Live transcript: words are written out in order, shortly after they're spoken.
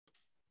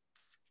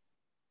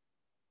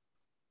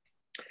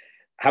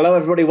Hello,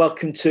 everybody.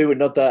 Welcome to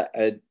another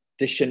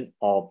edition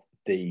of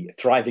the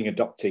Thriving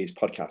Adoptees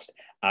podcast.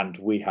 And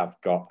we have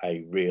got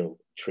a real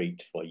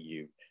treat for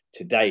you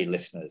today,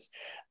 listeners.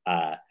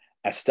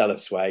 Estella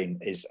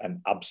Swain is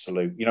an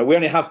absolute, we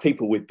only have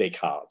people with big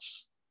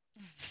hearts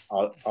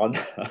on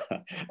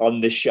on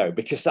this show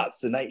because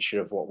that's the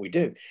nature of what we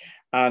do.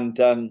 And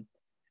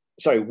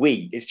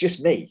it's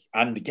just me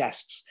and the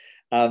guests.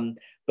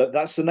 But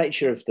that's the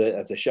nature of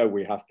the show.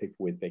 We have people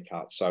with big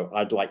hearts. So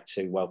I'd like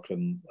to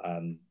welcome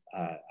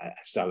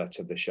Estella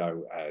to the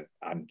show,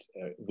 and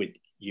with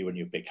you and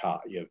your big heart,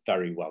 you're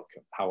very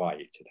welcome. How are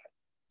you today?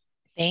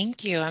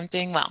 Thank you. I'm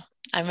doing well.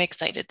 I'm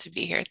excited to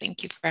be here.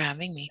 Thank you for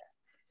having me.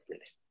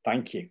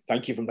 Brilliant.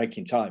 Thank you for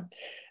making time.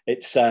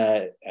 It's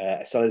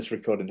Estella's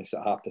recording this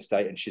at half past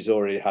 8, and she's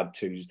already had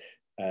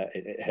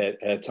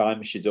her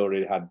time. She's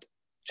already had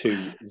 2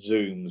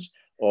 Zooms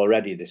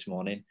already this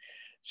morning.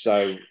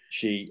 So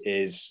she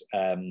is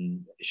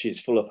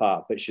full of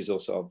heart, but she's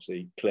also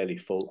obviously clearly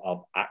full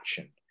of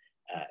action.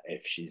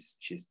 If she's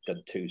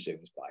done 2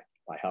 Zooms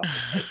by half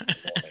past 8 in the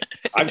morning.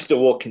 I'm still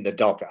walking the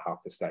dog at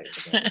half past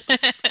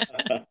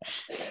 8.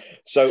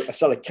 So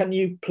Estella, can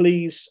you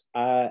please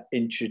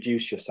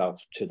introduce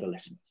yourself to the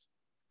listeners?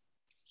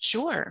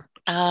 Sure.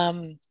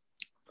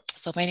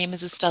 So my name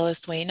is Estella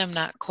Swain. I'm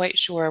not quite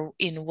sure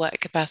in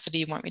what capacity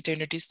you want me to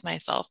introduce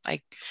myself.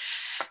 I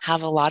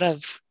have a lot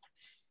of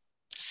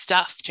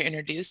stuff to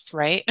introduce,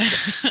 right?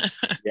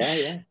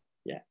 Yeah.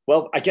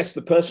 Well, I guess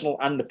the personal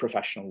and the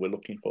professional we're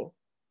looking for.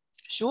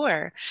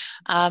 Sure.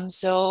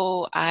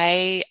 So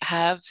I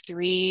have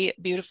 3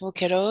 beautiful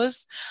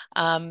kiddos.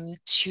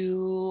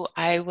 2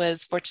 I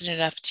was fortunate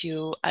enough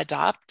to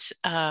adopt.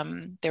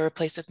 They were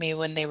placed with me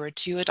when they were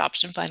 2,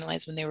 adoption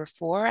finalized when they were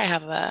 4. I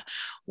have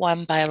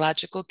 1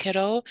 biological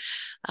kiddo.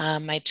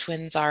 My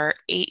twins are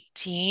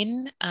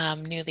 18,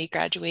 newly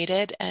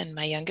graduated, and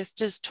my youngest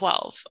is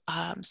 12.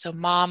 So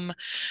mom,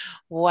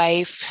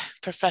 wife,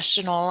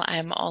 professional.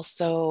 I'm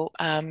also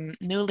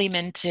newly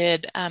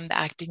minted the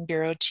acting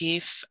bureau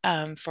chief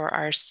for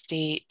our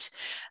state.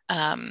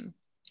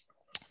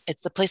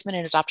 It's the Placement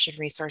and Adoption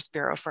Resource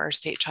Bureau for our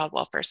state child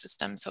welfare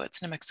system. So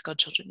it's New Mexico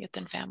Children, Youth,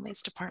 and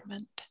Families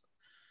Department.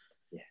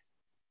 Yeah.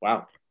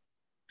 Wow.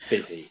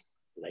 Busy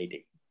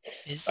lady.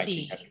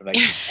 Busy. Thank you for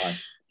making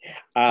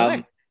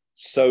time.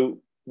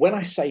 So when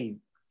I say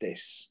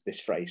this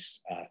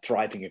phrase,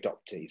 thriving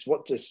adoptees,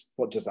 what does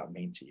that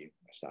mean to you,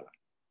 Estella?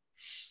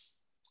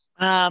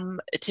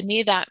 To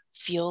me, that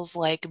feels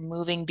like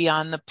moving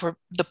beyond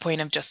the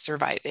point of just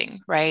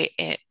surviving, right?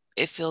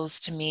 It feels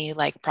to me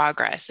like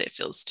progress. It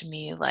feels to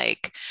me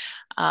like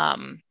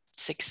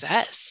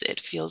success.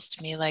 It feels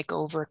to me like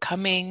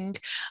overcoming,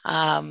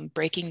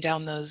 breaking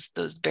down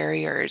those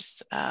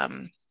barriers.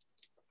 The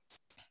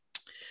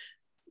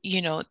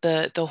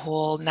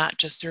whole not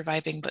just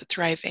surviving but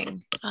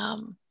thriving,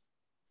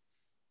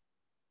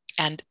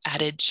 and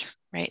adage,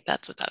 right?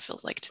 That's what that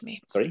feels like to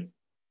me. Sorry?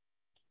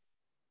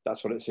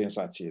 That's what it seems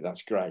like to you.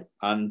 That's great.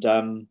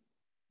 And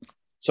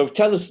so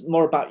tell us a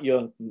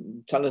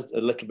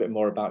little bit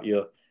more about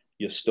your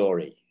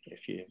story,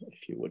 if you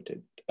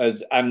would,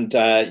 and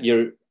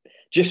you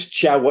just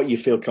share what you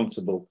feel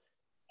comfortable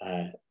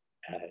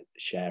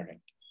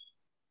sharing.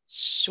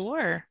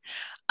 Sure.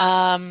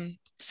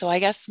 So I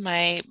guess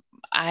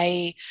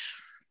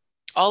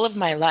all of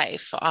my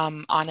life,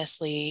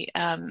 honestly,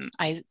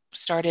 I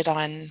started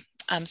on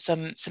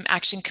some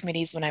action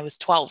committees when I was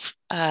 12.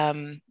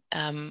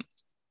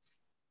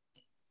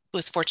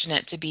 Was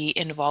fortunate to be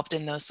involved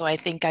in those. So I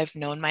think I've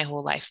known my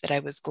whole life that I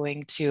was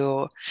going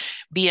to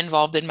be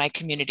involved in my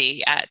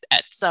community at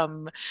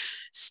some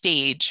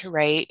stage,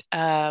 right?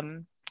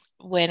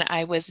 When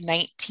I was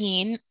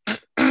 19,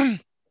 I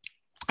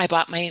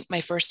bought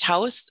my first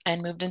house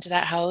and moved into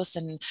that house,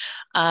 and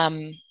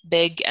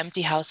big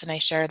empty house. And I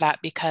share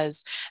that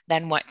because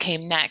then what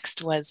came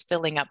next was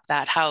filling up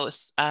that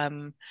house.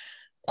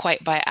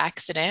 Quite by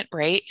accident,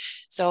 right?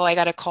 So I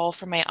got a call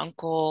from my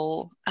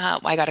uncle.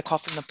 I got a call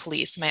from the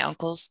police. My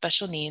uncle's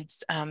special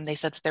needs. They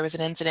said that there was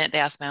an incident. They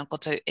asked my uncle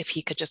if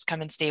he could just come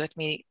and stay with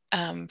me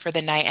for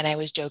the night. And I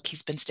always joke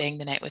he's been staying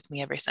the night with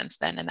me ever since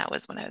then. And that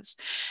was when I was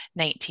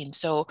 19.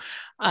 So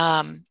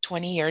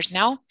 20 years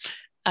now.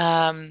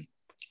 And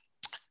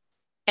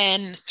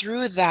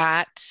through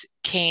that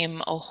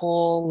came a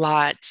whole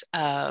lot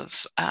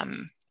of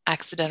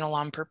accidental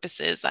on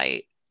purposes.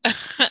 I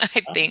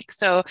think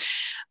so.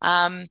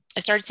 I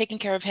started taking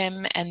care of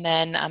him, and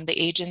then the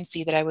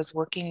agency that I was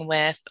working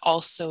with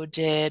also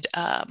did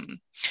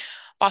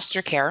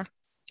foster care.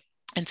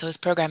 And so his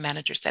program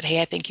manager said,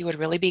 "Hey, I think you would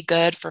really be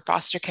good for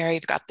foster care.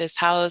 You've got this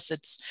house.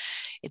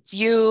 It's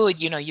you.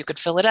 You could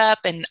fill it up."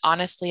 And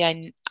honestly,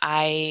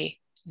 I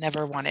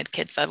never wanted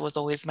kids. That was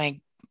always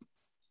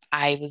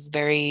I was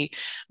very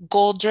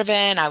goal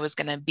driven. I was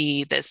going to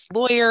be this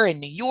lawyer in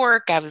New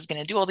York. I was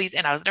going to do all these,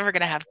 and I was never going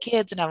to have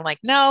kids. And I'm like,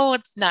 no,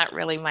 it's not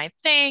really my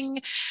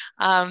thing.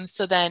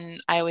 So then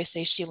I always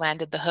say she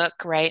landed the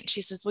hook, right?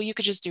 She says, well, you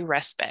could just do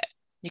respite.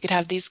 You could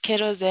have these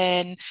kiddos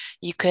in,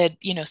 you could,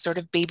 sort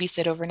of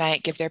babysit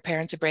overnight, give their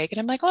parents a break. And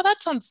I'm like, oh,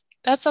 that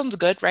sounds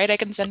good, right? I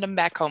can send them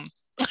back home.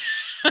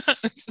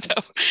 so,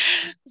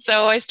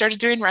 so I started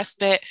doing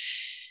respite.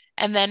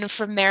 And then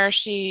from there,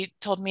 she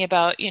told me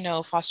about,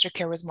 foster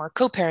care was more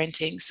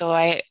co-parenting. So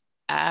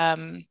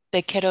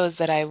the kiddos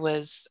that I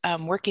was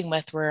working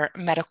with were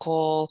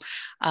medical,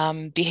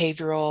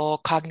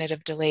 behavioral,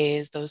 cognitive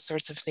delays, those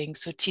sorts of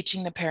things. So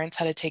teaching the parents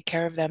how to take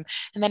care of them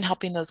and then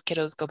helping those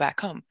kiddos go back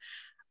home.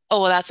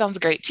 Oh, well, that sounds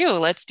great too.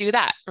 Let's do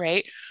that,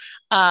 right?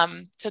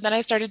 So then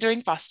I started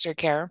doing foster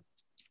care.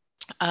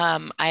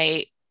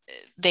 I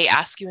They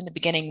ask you in the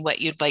beginning what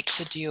you'd like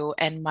to do,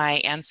 and my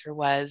answer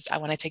was, I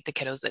want to take the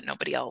kiddos that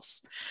nobody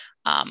else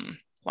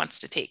wants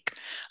to take.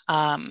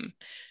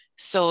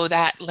 So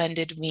that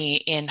landed me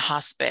in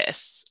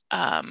hospice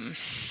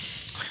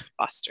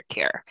foster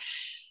care,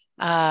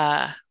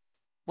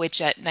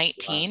 which at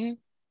 19,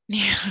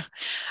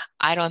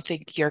 I don't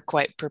think you're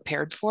quite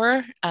prepared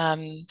for.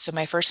 So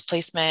my first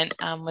placement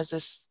was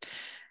this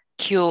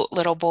cute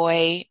little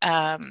boy.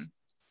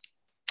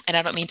 And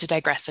I don't mean to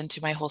digress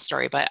into my whole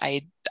story, but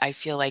I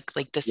feel like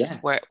this is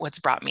what's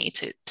brought me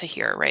to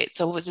here, right?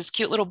 So it was this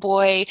cute little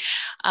boy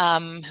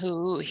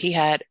who he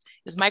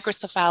was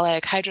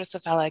microcephalic,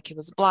 hydrocephalic. He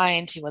was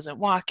blind. He wasn't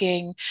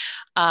walking.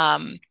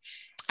 I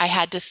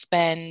had to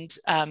spend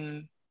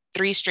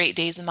 3 straight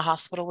days in the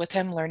hospital with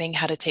him, learning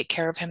how to take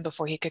care of him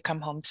before he could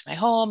come home to my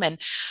home, and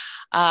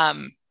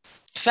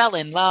fell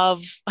in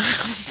love.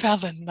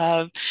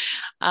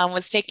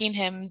 Was taking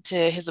him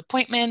to his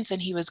appointments,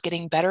 and he was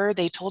getting better.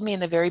 They told me in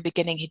the very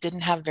beginning he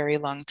didn't have very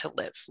long to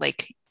live.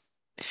 Like,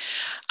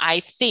 I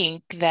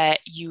think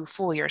that you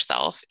fool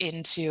yourself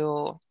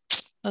into,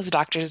 those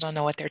doctors don't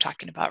know what they're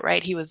talking about,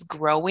 right? He was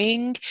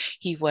growing.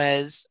 He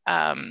was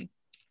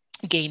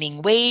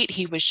gaining weight.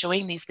 He was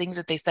showing these things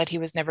that they said he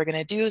was never going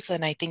to do. So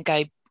then I think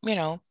I,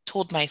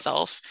 told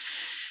myself,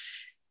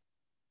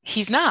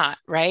 he's not,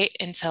 right?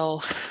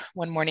 Until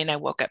one morning I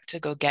woke up to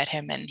go get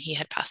him, and he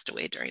had passed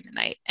away during the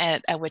night.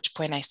 And at which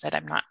point I said,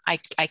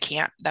 I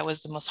can't. That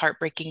was the most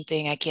heartbreaking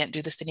thing. I can't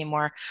do this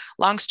anymore.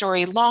 Long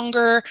story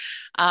longer.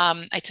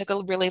 I took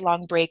a really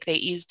long break. They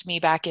eased me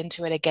back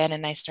into it again.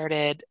 And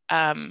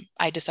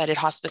I decided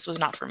hospice was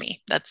not for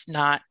me. That's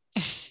not,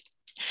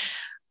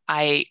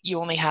 you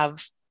only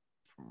have,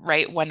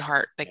 right, one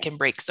heart that can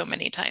break so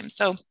many times.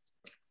 So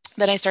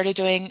then I started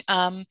doing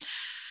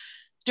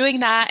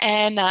that.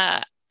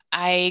 And,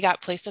 I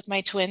got placed with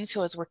my twins, who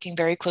was working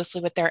very closely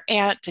with their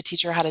aunt to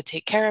teach her how to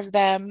take care of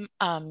them,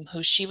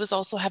 who she was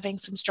also having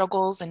some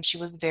struggles, and she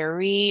was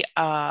very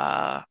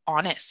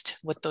honest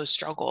with those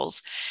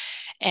struggles.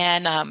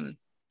 And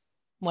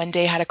one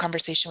day had a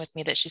conversation with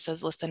me that she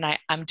says, listen,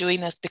 I'm doing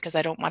this because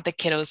I don't want the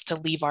kiddos to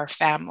leave our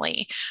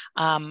family,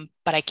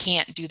 but I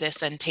can't do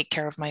this and take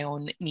care of my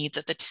own needs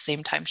at the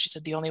same time. She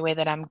said, the only way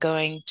that I'm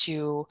going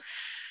to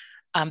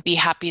be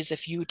happy as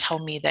if you tell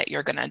me that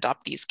you're going to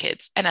adopt these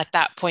kids. And at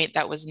that point,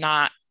 that was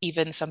not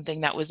even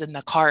something that was in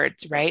the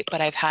cards, right? But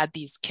I've had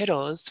these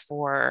kiddos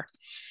for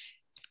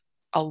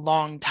a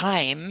long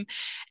time.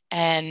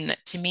 And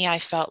to me, I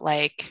felt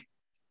like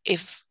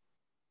if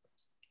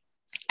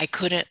I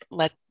couldn't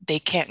they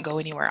can't go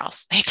anywhere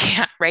else. They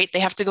can't, right?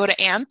 They have to go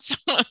to aunts.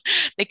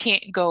 They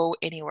can't go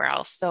anywhere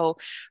else. So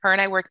her and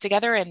I worked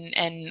together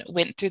and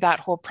went through that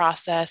whole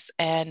process.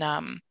 And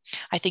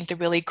I think the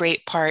really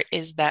great part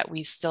is that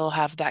we still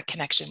have that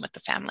connection with the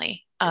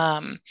family.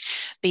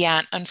 The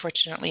aunt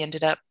unfortunately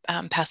ended up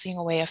passing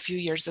away a few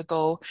years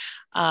ago,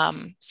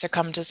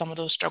 succumbed to some of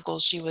those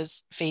struggles she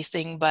was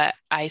facing, but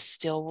I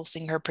still will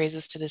sing her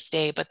praises to this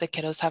day. But the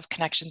kiddos have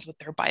connections with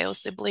their bio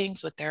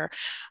siblings, with their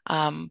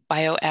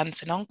bio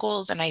aunts and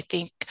uncles. And I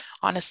think,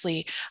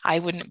 honestly, I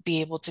wouldn't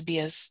be able to be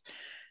as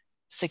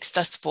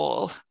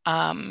successful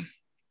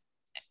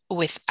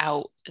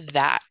without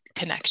that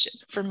connection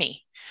for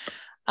me.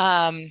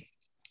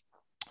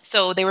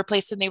 So they were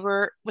placed when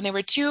they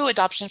were 2,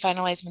 adoption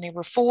finalized when they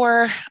were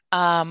 4.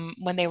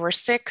 When they were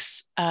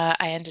 6, I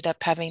ended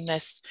up having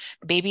this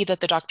baby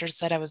that the doctors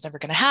said I was never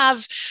going to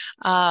have.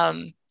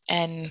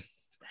 And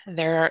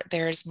there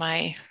are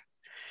my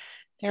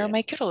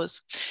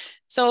kiddos.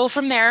 So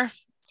from there,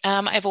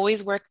 I've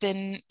always worked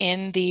in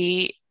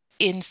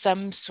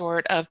some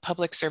sort of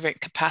public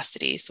servant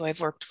capacity. So I've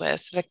worked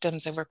with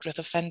victims, I've worked with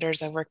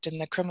offenders, I've worked in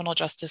the criminal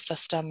justice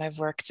system, I've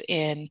worked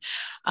in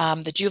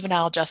the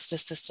juvenile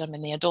justice system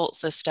and the adult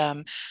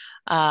system.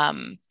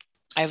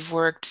 I've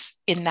worked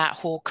in that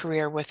whole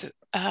career with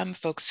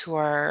folks who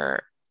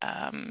are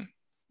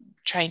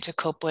trying to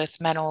cope with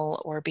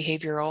mental or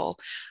behavioral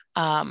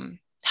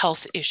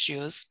health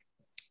issues.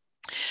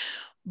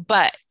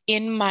 But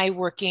in my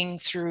working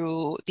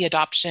through the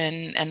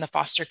adoption and the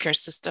foster care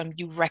system,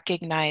 you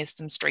recognize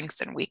some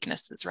strengths and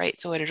weaknesses, right?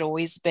 So it had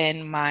always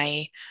been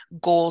my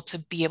goal to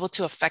be able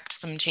to affect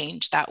some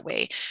change that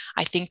way.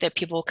 I think that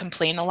people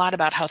complain a lot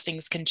about how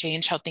things can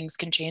change,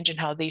 and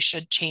how they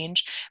should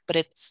change, but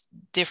it's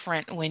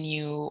different when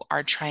you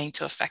are trying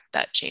to affect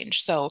that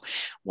change. So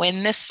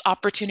when this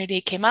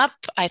opportunity came up,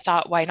 I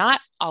thought, why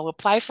not? I'll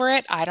apply for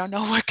it. I don't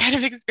know what kind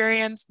of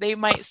experience they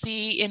might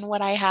see in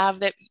what I have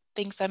that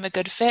thinks I'm a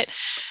good fit.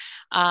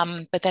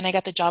 But then I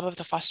got the job of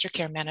the foster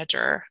care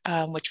manager,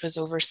 which was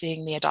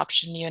overseeing the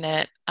adoption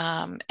unit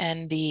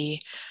and the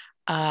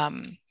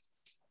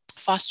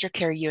foster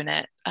care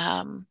unit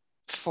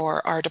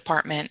for our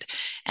department.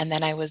 And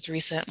then I was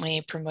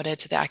recently promoted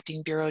to the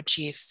acting bureau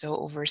chief, so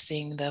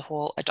overseeing the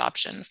whole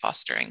adoption,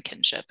 foster, and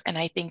kinship. And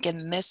I think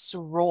in this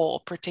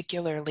role,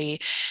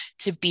 particularly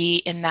to be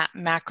in that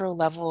macro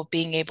level of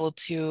being able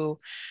to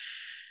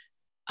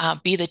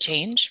be the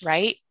change,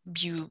 right?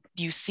 You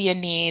see a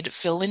need,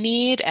 fill a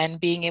need, and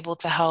being able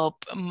to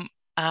help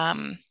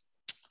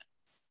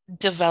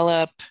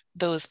develop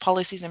those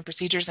policies and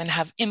procedures and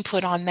have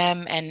input on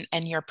them,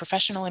 and your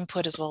professional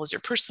input as well as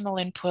your personal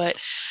input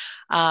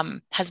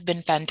has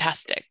been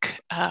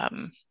fantastic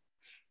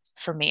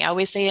for me. I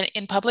always say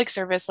in public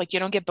service, like, you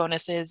don't get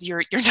bonuses.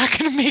 You're not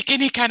going to make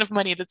any kind of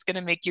money that's going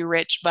to make you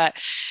rich, but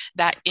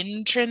that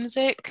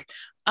intrinsic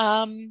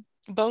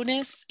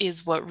bonus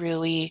is what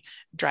really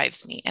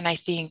drives me. And I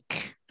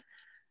think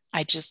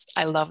I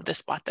love the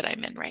spot that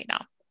I'm in right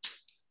now.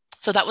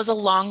 So that was a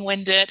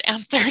long-winded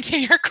answer to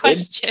your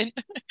question.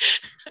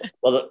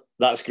 Well,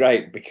 that's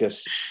great,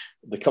 because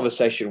the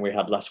conversation we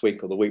had last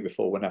week or the week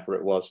before, whenever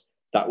it was,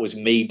 that was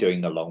me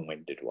doing the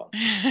long-winded one.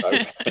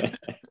 So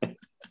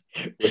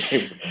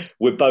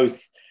we're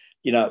both,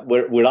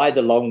 we're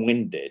either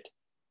long-winded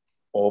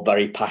or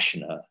very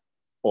passionate,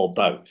 or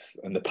both.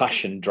 And the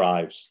passion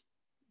drives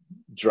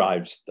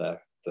the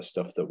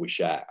stuff that we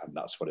share, and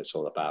that's what it's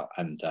all about.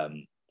 And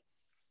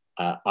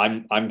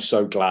I'm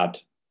so glad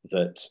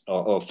that,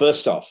 or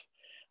first off,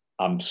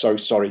 I'm so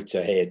sorry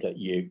to hear that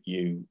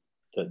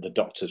that the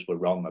doctors were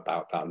wrong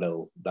about that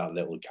little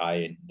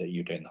guy that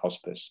you're doing the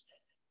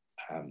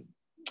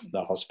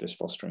hospice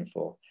fostering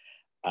for,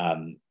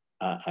 and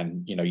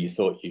you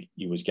thought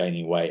you was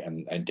gaining weight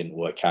and didn't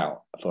work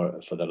out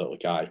for the little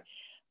guy,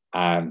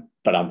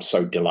 but I'm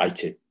so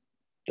delighted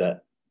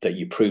that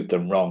you proved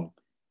them wrong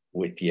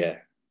with your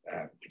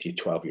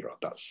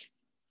 12-year-old.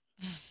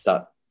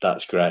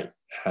 That's great.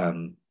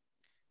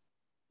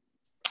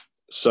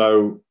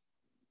 So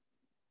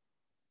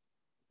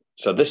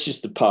this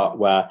is the part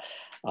where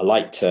I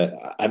like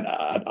to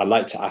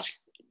ask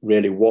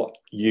really what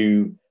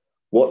you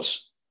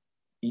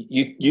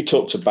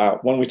talked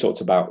about when we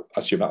talked about,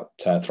 asked you about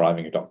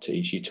thriving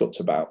adoptees. You talked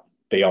about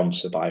beyond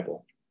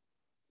survival.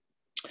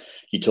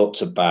 You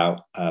talked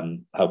about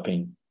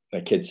helping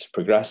the kids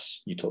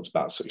progress. You talked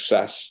about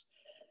success.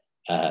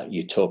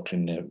 You talked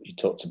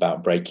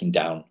about breaking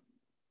down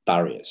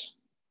barriers,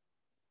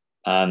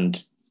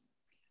 and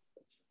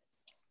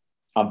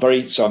I'm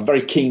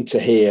very keen to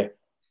hear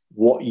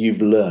what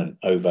you've learned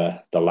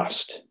over the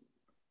last.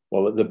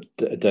 Well,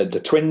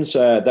 the twins,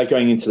 they're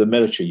going into the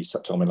military. You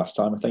told me last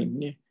time, I think,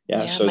 didn't you?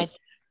 Yeah. So my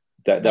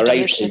they're daughter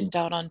 18. shipped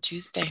out on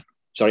Tuesday.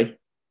 Sorry?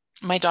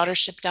 My daughter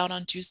shipped out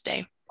on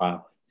Tuesday.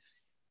 Wow.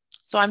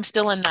 So I'm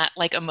still in that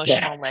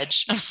emotional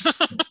ledge.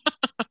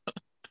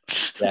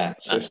 Yeah.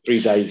 So it's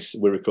 3 days.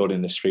 We're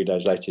recording this 3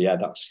 days later. Yeah,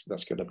 that's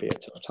going to be a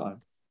tough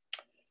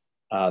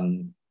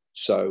time.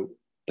 So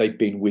they've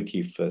been with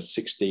you for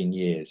 16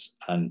 years,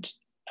 and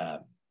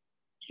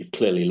you've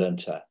clearly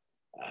learned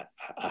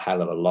a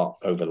hell of a lot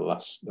over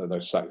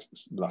those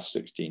last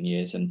 16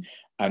 years, and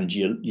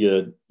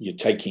you're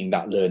taking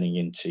that learning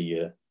into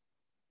your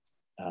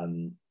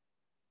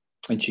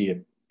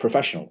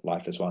professional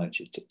life as well,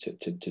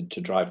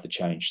 to drive the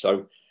change.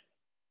 So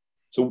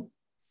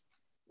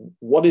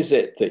what is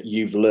it that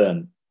you've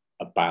learned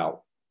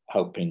about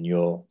helping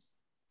your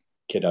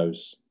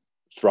kiddos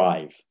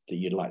thrive that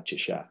you'd like to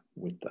share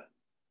with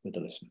the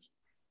listeners?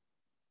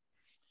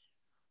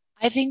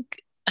 I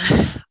think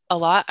a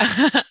lot.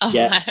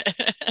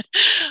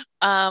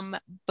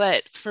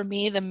 But for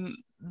me,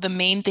 the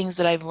main things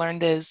that I've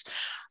learned is,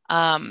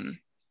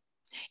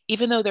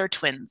 even though they're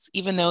twins,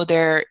 even though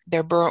they're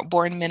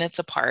born minutes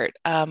apart,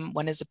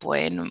 one is a boy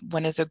and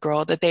one is a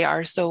girl, that they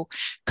are so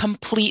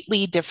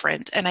completely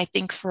different. And I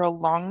think for a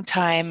long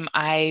time,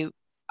 I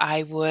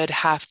would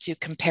have to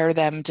compare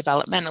them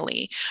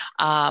developmentally,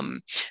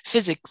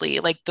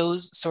 physically, like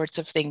those sorts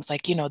of things.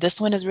 Like,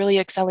 this one is really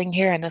excelling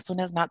here and this one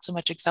is not so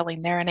much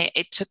excelling there. And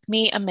it took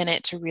me a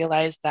minute to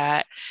realize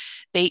that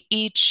they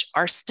each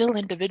are still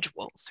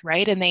individuals,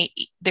 right? And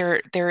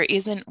there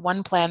isn't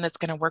one plan that's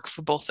going to work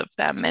for both of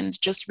them,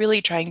 and just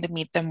really trying to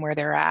meet them where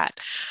they're at.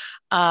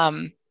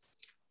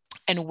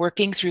 And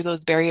working through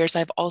those barriers,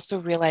 I've also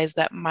realized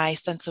that my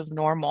sense of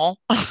normal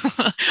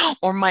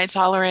or my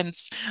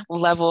tolerance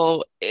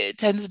level, it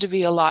tends to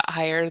be a lot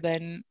higher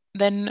than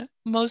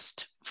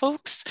most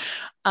folks.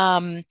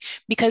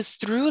 Because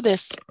through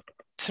this,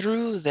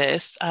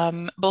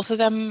 both of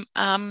them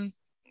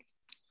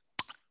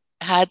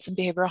had some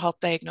behavioral health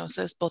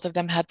diagnosis. Both of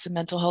them had some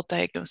mental health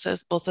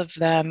diagnosis. Both of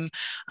them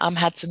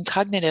had some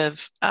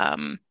cognitive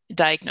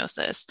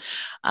diagnosis.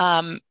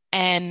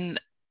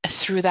 And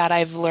through that,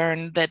 I've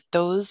learned that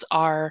those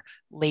are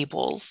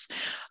labels,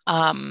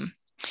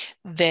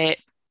 that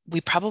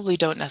we probably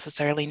don't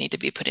necessarily need to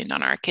be putting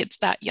on our kids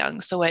that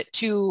young. So at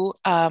 2,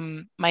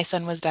 my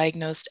son was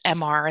diagnosed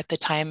MR at the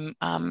time,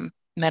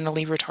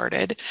 mentally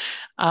retarded.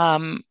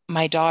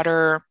 My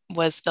daughter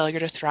was failure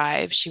to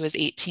thrive. She was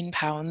 18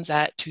 pounds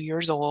at 2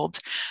 years old.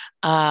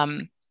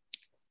 Um,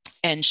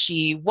 and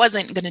she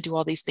wasn't going to do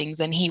all these things,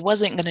 and he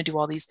wasn't going to do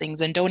all these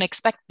things, and don't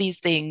expect these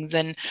things.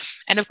 And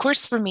of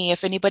course, for me,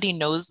 if anybody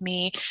knows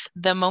me,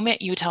 the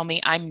moment you tell me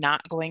I'm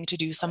not going to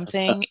do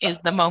something is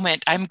the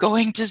moment I'm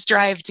going to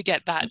strive to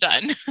get that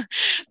done.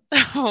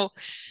 so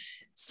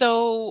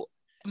so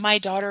my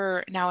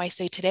daughter, now I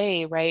say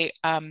today, right,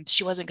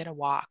 she wasn't going to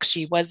walk,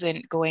 she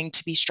wasn't going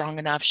to be strong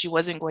enough, she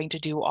wasn't going to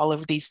do all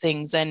of these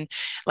things. And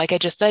like I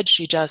just said,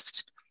 she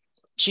just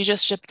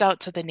shipped out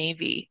to the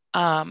Navy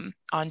on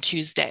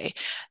Tuesday.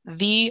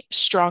 The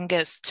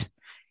strongest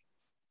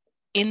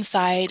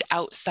inside,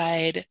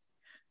 outside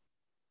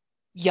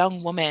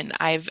young woman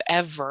I've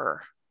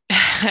ever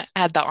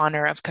had the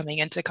honor of coming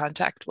into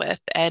contact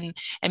with, and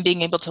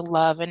being able to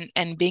love,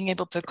 and being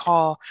able to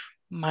call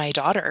my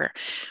daughter.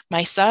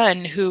 My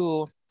son,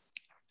 who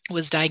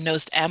was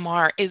diagnosed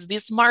MR, is the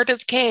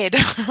smartest kid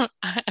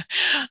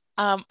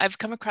I've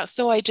come across.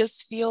 So I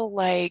just feel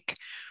like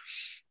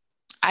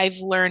I've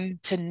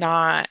learned to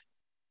not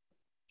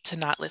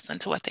listen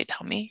to what they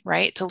tell me,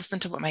 right? To listen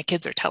to what my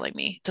kids are telling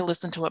me, to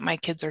listen to what my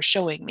kids are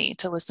showing me,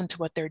 to listen to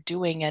what they're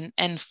doing,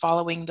 and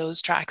following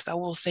those tracks. I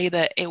will say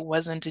that it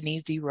wasn't an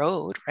easy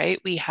road, right?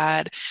 We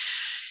had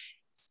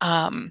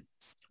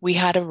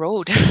a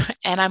road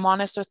and I'm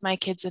honest with my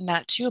kids in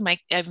that too.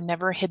 I've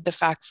never hid the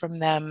fact from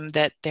them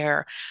that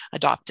they're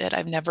adopted.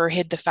 I've never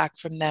hid the fact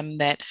from them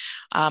that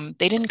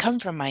they didn't come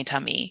from my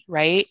tummy,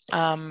 right?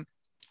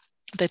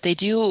 That they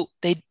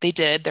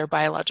did. Their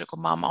biological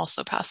mom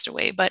also passed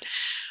away, but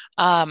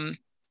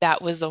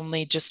that was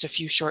only just a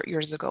few short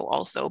years ago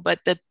also. But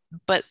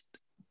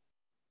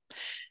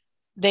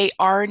they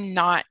are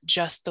not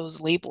just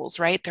those labels,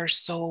 right? There's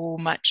so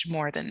much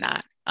more than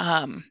that.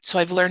 So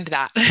I've learned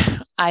that.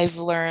 I've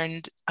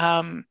learned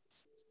to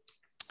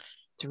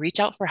reach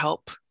out for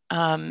help.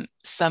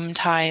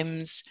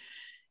 Sometimes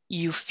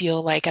you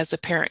feel like as a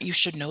parent you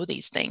should know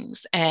these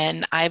things,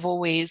 and I've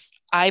always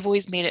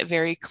made it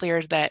very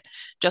clear that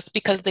just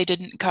because they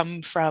didn't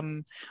come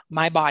from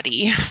my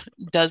body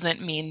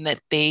doesn't mean that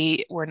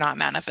they were not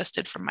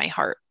manifested from my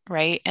heart,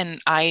 right?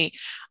 And I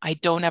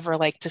don't ever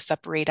like to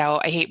separate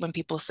out. I hate when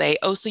people say,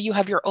 oh, so you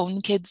have your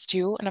own kids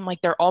too, and I'm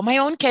like, they're all my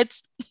own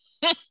kids.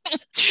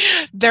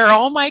 They're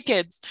all my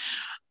kids.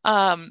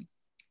 um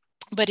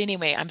but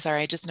anyway, I'm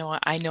sorry.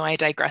 I know I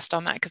digressed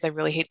on that because I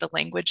really hate the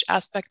language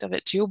aspect of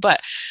it too. But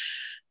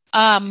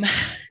um,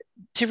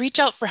 to reach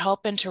out for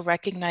help and to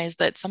recognize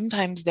that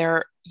sometimes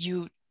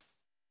you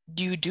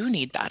do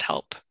need that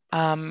help.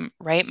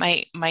 Right.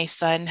 My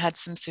son had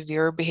some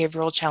severe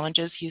behavioral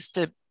challenges. He used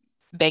to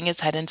bang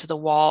his head into the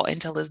wall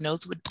until his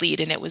nose would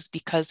bleed, and it was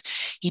because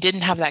he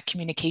didn't have that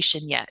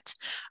communication yet.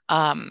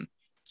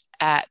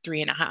 At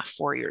 3.5,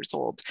 4 years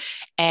old,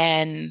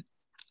 and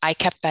I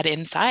kept that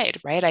inside,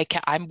 right?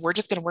 We're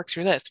just going to work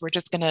through this. We're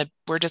just going to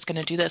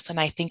do this. And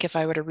I think if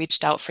I would have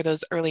reached out for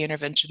those early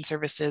intervention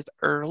services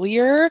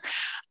earlier,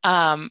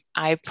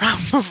 I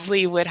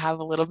probably would have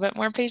a little bit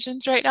more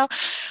patience right now.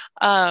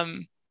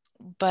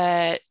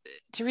 But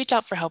to reach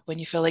out for help when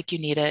you feel like you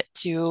need it,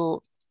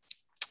 to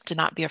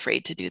not be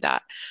afraid to do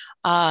that.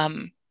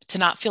 To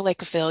not feel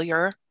like a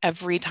failure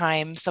every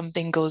time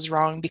something goes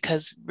wrong,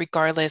 because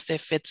regardless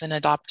if it's an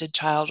adopted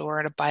child or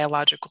a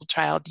biological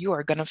child, you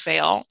are going to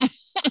fail.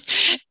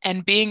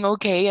 And being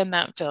okay in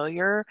that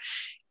failure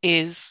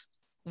is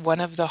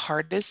one of the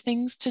hardest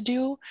things to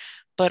do,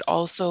 but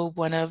also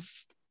one of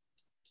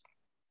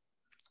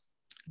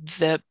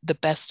the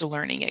best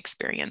learning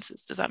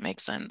experiences. Does that make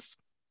sense?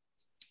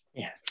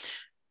 Yeah.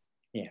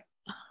 Yeah.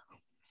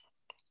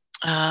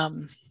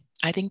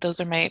 I think those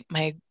are my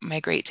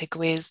great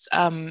takeaways.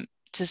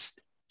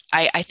 Just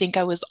I think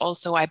I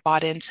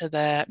bought into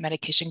the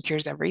medication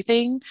cures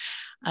everything.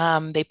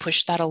 They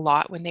pushed that a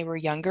lot when they were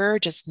younger,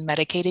 just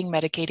medicating,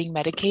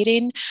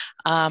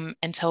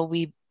 until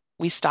we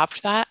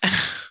stopped that.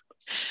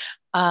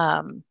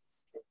 um,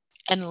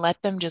 and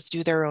let them just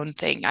do their own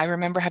thing. I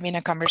remember having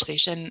a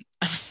conversation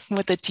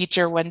with a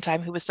teacher one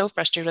time who was so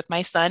frustrated with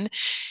my son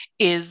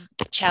is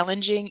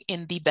challenging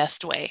in the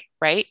best way,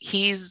 right?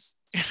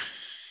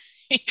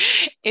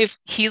 If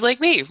he's like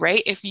me,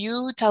 right? If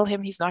you tell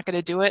him he's not going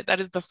to do it,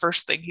 that is the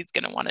first thing he's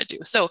going to want to do.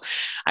 So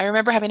I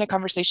remember having a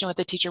conversation with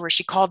a teacher where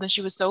she called and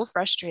she was so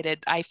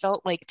frustrated. I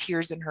felt like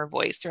tears in her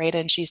voice, right?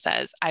 And she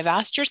says, I've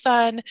asked your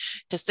son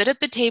to sit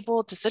at the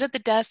table, to sit at the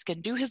desk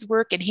and do his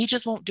work, and he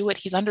just won't do it.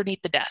 He's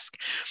underneath the desk.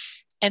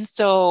 And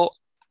so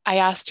I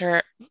asked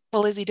her,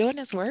 well, is he doing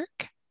his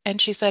work?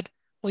 And she said,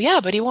 well, yeah,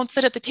 but he won't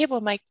sit at the table.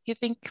 I'm like, you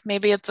think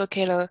maybe it's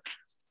okay to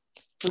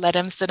let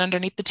him sit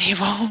underneath the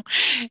table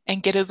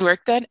and get his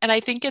work done? And I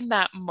think in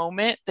that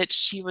moment that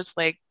she was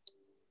like,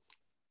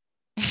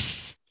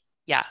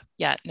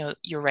 Yeah, no,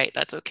 you're right.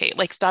 That's okay.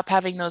 Like, stop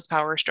having those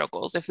power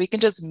struggles. If we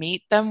can just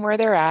meet them where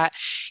they're at,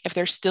 if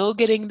they're still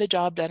getting the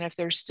job done, if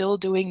they're still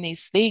doing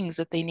these things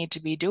that they need to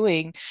be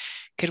doing,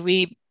 could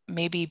we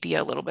maybe be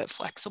a little bit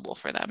flexible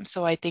for them?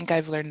 So I think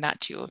I've learned that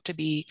too, to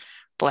be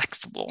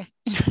flexible.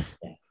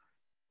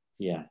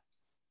 Yeah.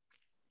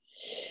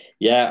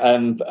 Yeah.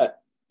 I'm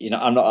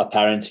not a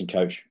parenting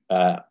coach.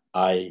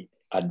 I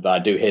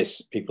do hear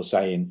people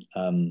saying,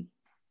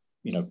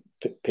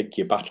 pick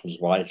your battles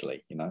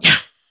wisely,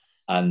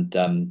 and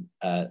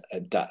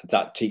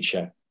that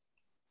teacher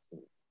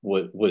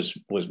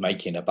was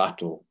making a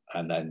battle,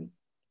 and then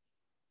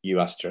you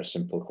asked her a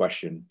simple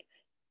question.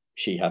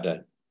 She had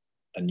a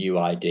new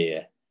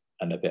idea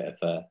and a bit of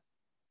a,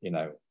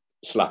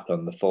 slap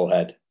on the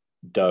forehead.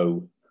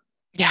 Dough.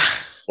 Yeah.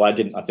 Why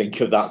didn't I think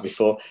of that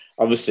before?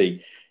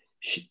 Obviously,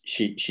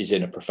 she's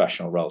in a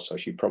professional role, so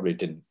she probably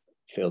didn't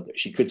feel that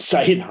she could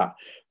say that.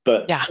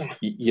 But yeah,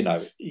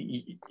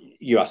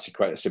 you asked her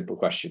quite a simple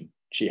question.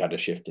 She had a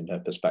shift in her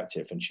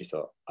perspective, and she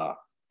thought,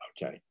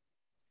 okay,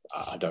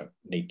 I don't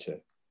need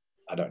to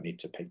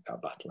pick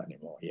that battle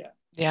anymore. Yeah.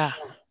 Yeah.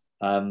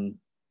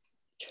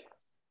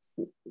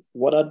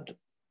 What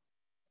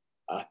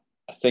I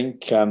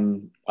think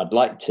I'd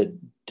like to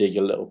dig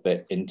a little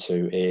bit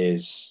into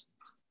is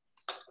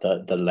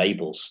the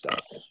label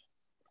stuff,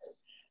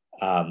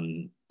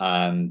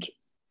 and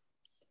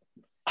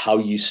how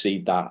you see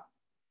that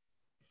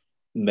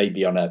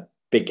maybe on a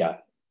bigger,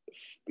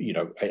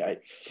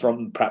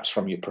 from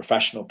your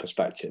professional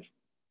perspective,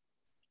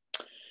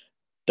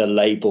 the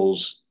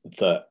labels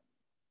that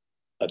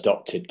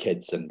adopted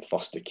kids and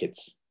foster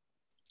kids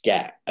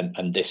get,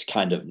 and this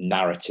kind of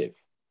narrative.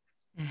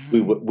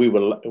 Mm-hmm.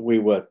 We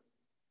were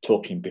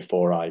talking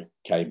before I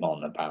came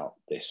on about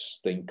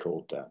this thing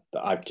called that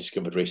I've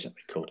discovered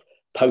recently called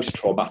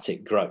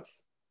post-traumatic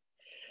growth.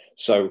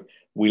 So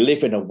we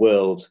live in a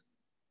world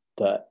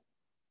that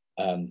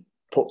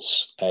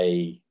puts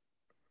a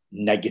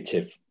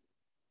negative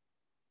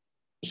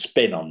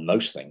spin on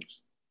most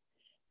things,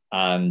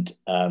 and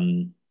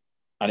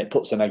it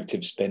puts a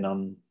negative spin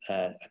on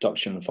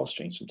adoption and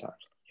fostering sometimes,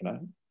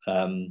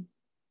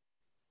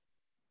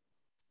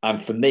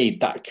 and for me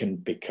that can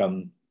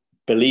become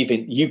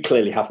believing. You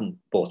clearly haven't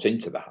bought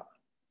into that.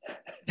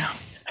 No.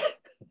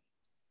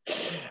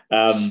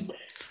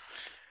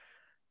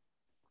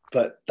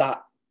 But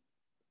that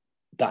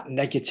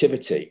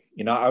negativity,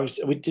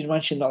 we did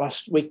mention that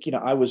last week.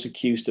 I was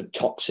accused of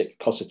toxic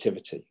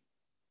positivity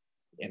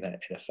in a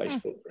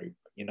Facebook group,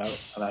 and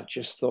I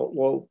just thought,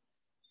 well,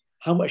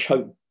 how much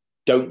hope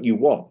don't you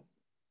want?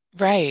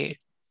 Right.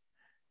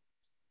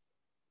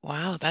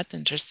 Wow, that's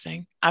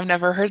interesting. I've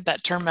never heard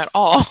that term at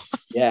all.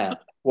 Yeah.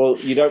 Well,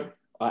 you don't.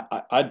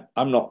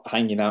 I'm not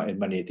hanging out in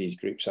many of these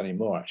groups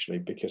anymore, actually,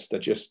 because they're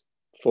just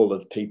full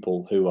of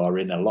people who are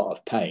in a lot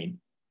of pain.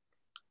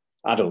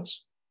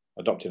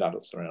 Adopted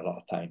adults are in a lot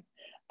of pain,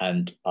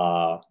 and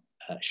are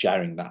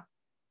sharing that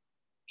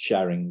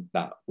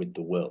with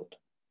the world.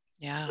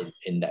 Yeah.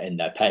 In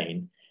their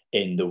pain,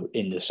 in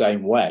the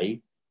same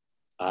way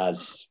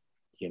as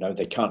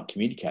they can't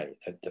communicate.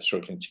 They're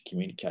struggling to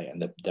communicate,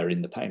 and they're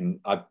in the pain.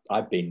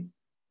 I've been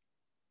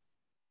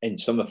in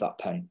some of that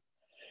pain,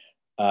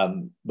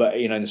 but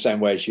in the same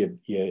way as your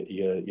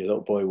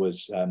little boy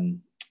was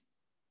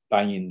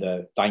banging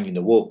the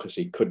wall because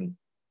he couldn't,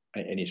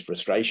 in his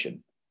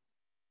frustration.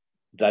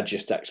 They're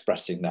just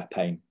expressing their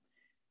pain.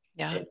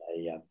 Yeah.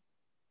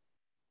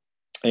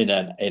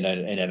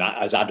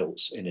 As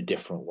adults in a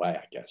different way,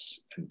 I guess.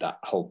 And that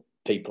whole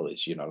people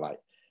is, like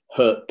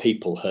hurt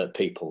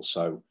people.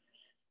 So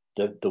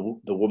the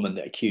woman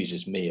that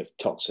accuses me of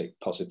toxic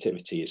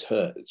positivity is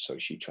hurt, so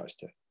she tries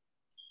to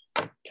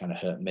kind of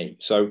hurt me.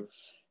 So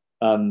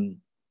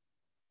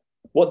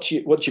what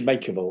do you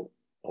make of all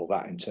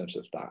that in terms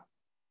of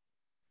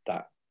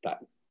that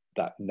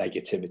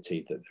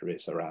negativity that there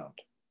is around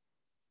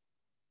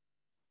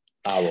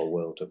our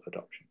world of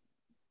adoption?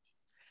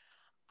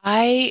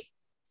 I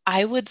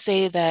would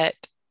say that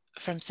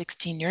from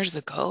 16 years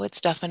ago,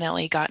 it's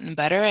definitely gotten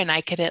better, and I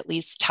could at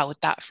least tout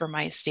that for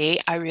my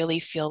state. I really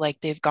feel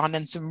like they've gone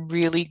in some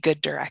really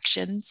good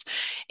directions,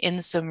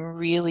 in some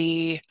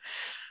really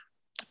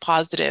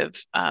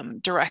positive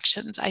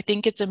directions. I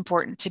think it's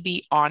important to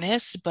be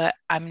honest, but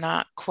I'm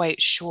not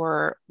quite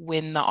sure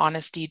when the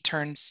honesty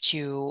turns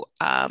to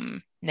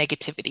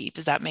negativity.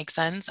 Does that make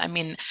sense? I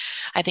mean,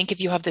 I think if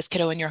you have this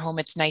kiddo in your home,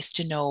 it's nice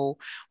to know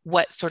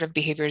what sort of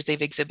behaviors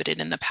they've exhibited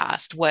in the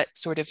past, what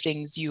sort of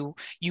things you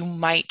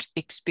might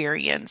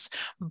experience.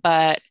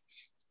 But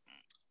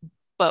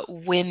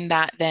when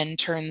that then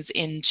turns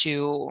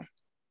into,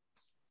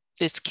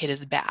 this kid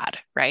is bad,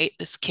 right?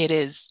 This kid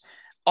is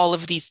all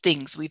of these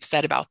things we've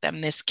said about them.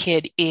 This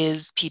kid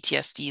is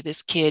PTSD.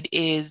 This kid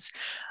is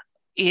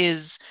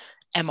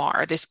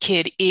MR. This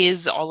kid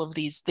is all of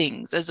these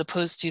things, as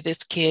opposed to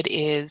this kid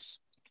is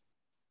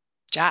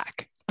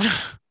Jack,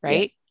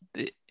 right?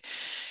 Yeah.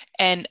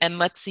 And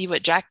let's see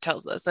what Jack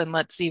tells us, and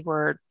let's see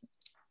where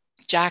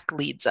Jack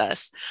leads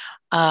us.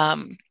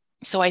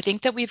 So I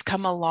think that we've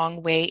come a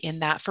long way in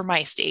that for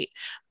my state.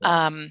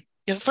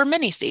 for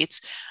many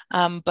states.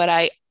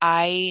 But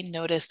I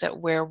noticed that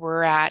where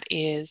we're at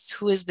is,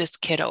 who is this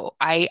kiddo?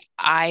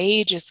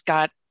 I just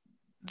got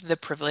the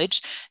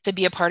privilege to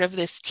be a part of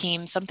this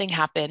team. Something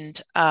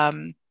happened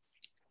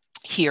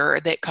here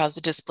that caused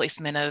the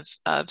displacement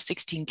of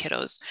 16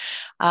 kiddos,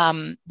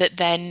 that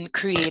then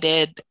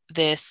created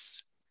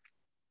this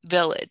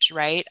village,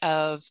 right,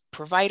 of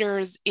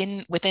providers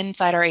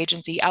inside our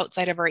agency,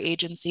 outside of our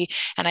agency.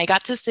 And I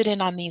got to sit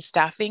in on these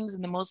staffings.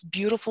 And the most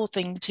beautiful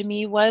thing to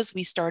me was,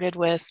 we started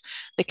with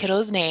the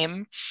kiddo's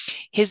name,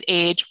 his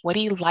age, what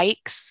he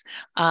likes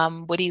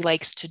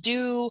to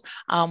do,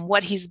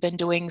 what he's been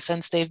doing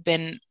since they've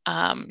been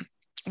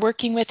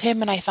working with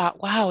him. And I thought,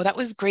 wow, that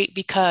was great,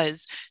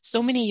 because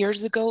so many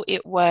years ago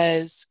it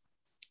was,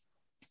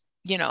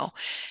 you know,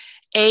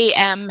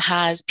 AM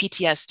has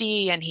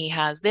PTSD and he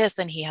has this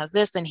and he has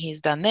this and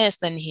he's done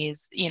this and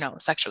he's,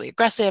 sexually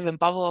aggressive and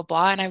blah, blah,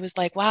 blah. And I was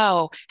like,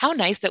 wow, how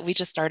nice that we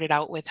just started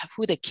out with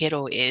who the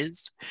kiddo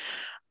is.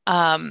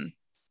 And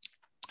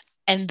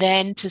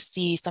then to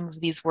see some of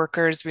these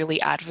workers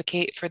really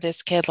advocate for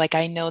this kid. Like,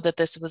 I know that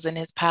this was in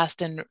his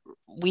past, and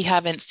we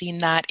haven't seen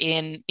that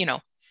in,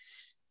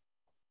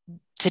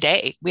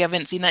 today. We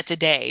haven't seen that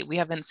today. We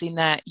haven't seen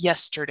that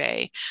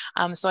yesterday.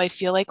 So I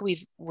feel like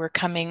we're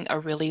coming a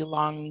really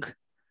long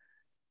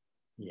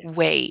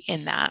way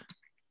in that.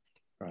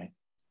 Right.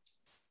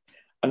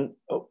 And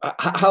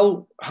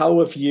how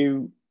have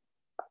you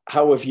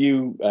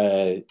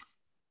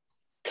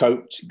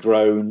coped,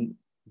 grown,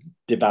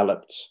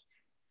 developed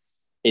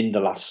in the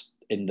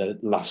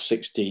last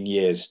 16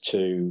 years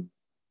to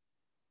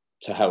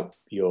help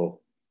your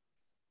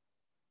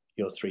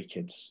three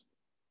kids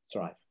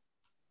thrive?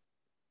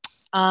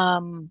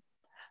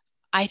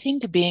 I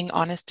think being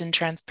honest and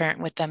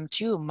transparent with them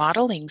too,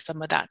 modeling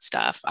some of that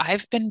stuff.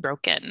 I've been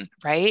broken,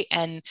 right?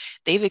 And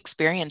they've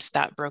experienced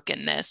that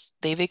brokenness.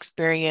 They've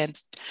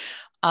experienced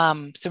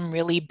some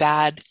really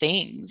bad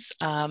things.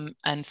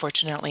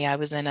 Unfortunately, it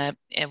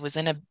was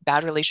in a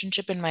bad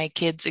relationship, and my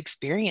kids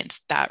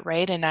experienced that,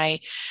 right? And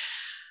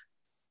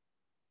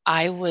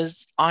I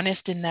was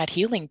honest in that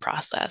healing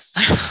process.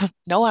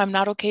 No, I'm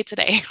not okay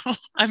today.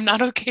 I'm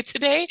not okay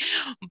today,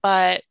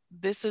 but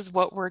this is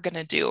what we're going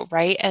to do,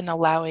 right? And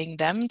allowing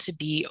them to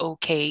be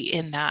okay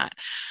in that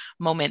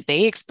moment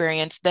they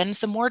experienced, then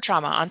some more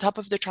trauma on top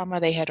of the trauma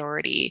they had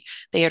already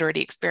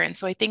experienced.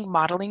 So I think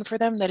modeling for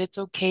them that it's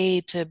okay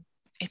to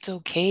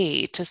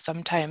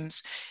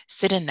sometimes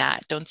sit in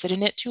that. Don't sit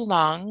in it too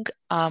long,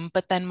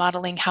 but then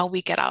modeling how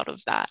we get out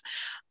of that.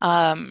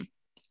 I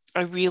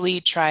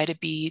really try to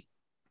be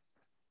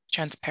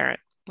transparent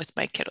with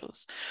my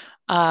kiddos,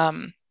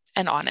 and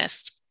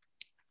honest.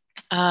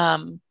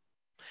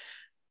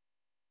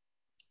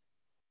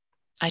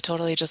 I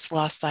totally just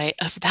lost sight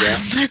of that.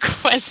 Yeah. The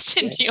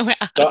question you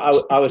asked.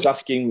 So I was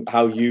asking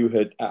how you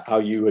had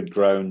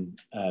grown,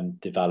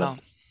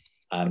 developed,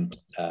 and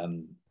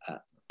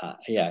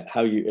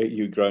how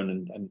you grown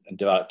and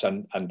developed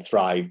and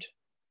thrived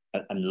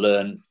and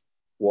learned.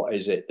 What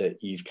is it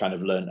that you've kind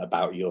of learned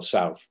about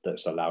yourself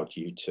that's allowed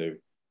you to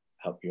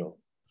help your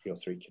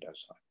three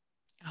kiddos?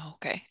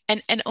 Okay.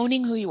 And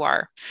owning who you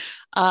are.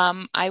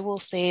 I will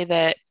say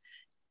that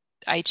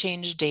I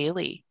change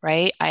daily,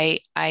 right?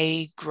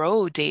 I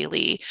grow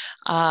daily.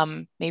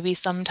 Maybe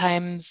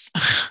sometimes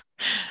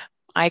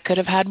I could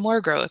have had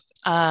more growth.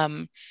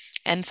 And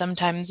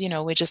sometimes,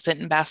 we just sit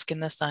and bask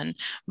in the sun.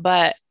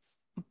 But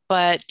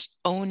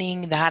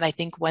owning that, I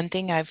think one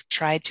thing I've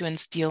tried to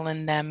instill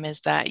in them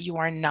is that you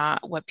are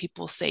not what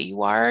people say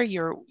you are.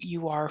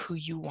 You are who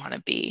you want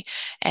to be,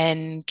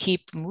 and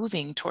keep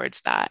moving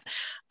towards that.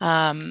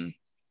 And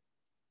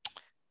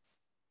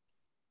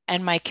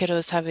my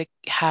kiddos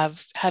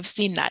have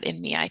seen that in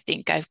me. I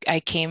think I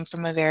came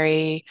from a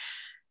very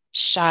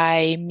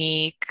shy,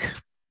 meek,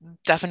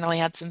 definitely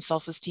had some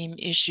self-esteem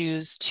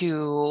issues,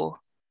 to,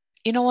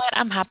 you know what,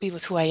 I'm happy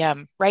with who I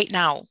am right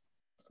now,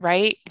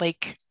 right?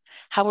 Like,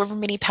 however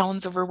many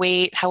pounds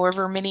overweight,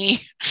 however many,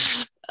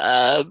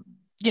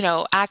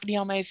 acne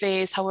on my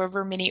face,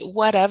 however many,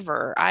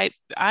 whatever.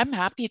 I'm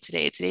happy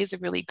today. Today's a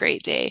really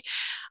great day.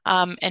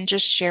 And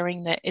just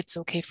sharing that it's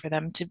okay for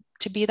them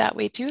to be that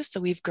way too. So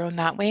we've grown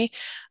that way.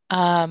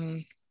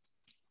 But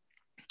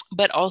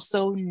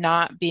also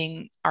not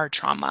being our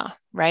trauma,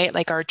 right?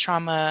 Like, our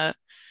trauma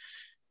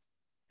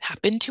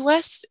happened to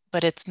us,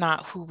 but it's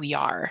not who we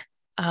are.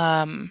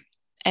 And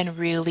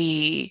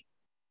really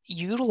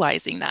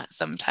utilizing that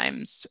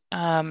sometimes.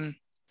 I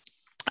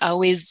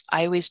always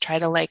try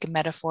to, like,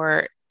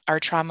 metaphor our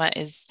trauma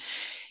is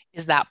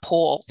that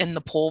pole in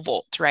the pole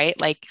vault, right?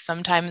 Like,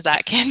 sometimes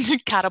that can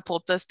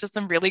catapult us to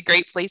some really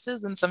great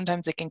places, and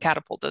sometimes it can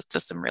catapult us to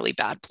some really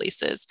bad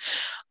places.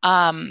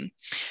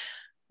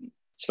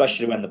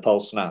 Especially when the pole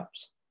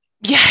snaps.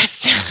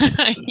 Yes.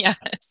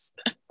 Yes.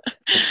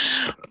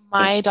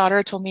 My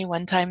daughter told me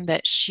one time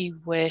that she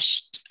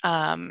wished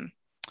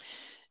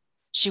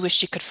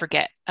she could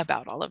forget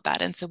about all of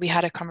that. And so we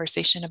had a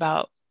conversation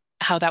about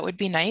how that would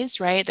be nice,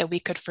 right? That we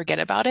could forget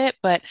about it,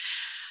 but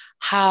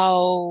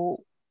how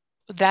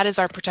that is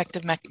our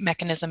protective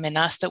mechanism in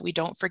us, that we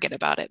don't forget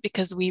about it,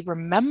 because we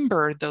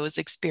remember those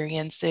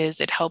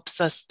experiences. It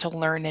helps us to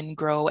learn and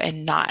grow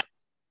and not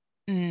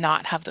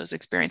have those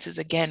experiences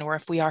again, or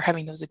if we are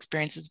having those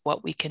experiences,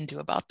 what we can do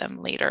about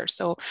them later.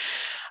 So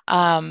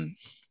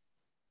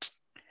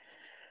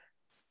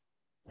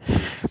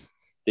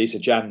these are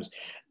gems.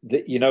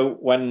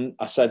 When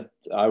I said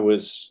I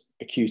was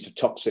accused of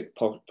toxic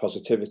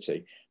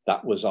positivity,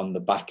 that was on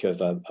the back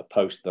of a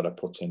post that I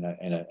put in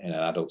an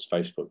adults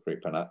Facebook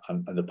group,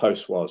 and the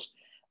post was,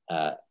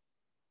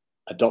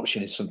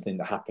 adoption is something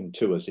that happened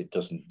to us, it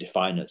doesn't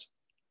define us.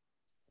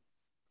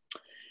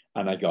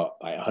 And I got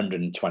like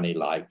 120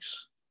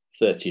 likes,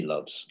 30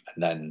 loves,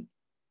 and then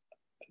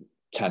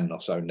 10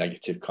 or so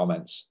negative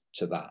comments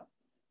to that.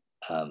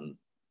 And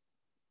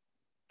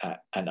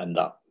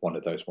that one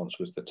of those ones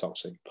was the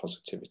toxic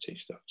positivity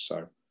stuff.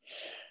 So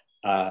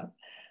I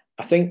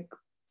think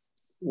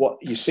what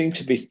you seem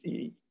to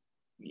be,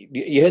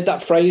 you heard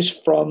that phrase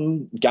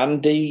from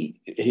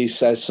Gandhi, who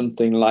says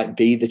something like,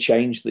 be the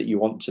change that you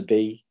want to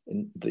be,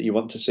 that you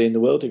want to see in the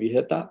world. Have you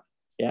heard that?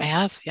 Yeah, I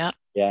have. Yeah.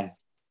 Yeah.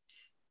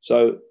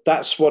 So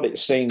that's what it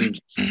seems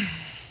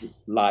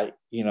like,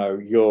 you're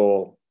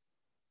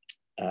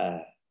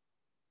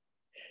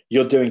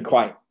doing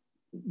quite,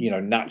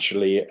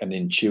 naturally and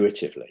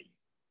intuitively.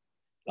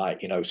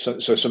 Like, so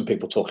some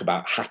people talk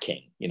about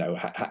hacking,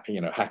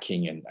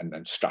 hacking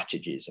and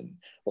strategies and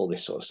all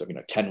this sort of stuff,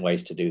 10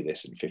 ways to do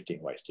this and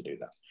 15 ways to do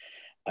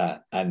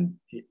that. And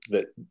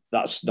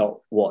that's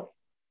not what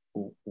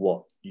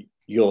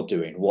you're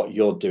doing. What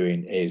you're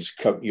doing is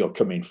you're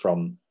coming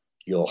from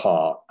your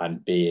heart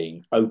and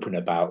being open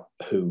about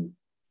who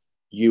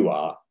you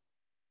are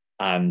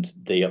and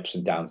the ups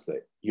and downs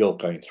that you're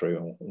going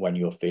through when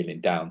you're feeling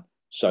down,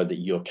 so that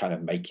you're kind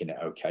of making it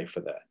okay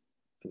for the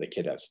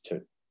kiddos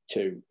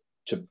to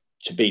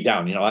be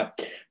down.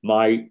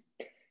 My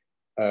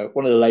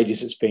one of the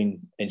ladies that's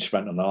been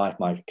instrumental in my life,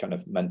 my kind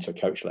of mentor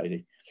coach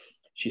lady,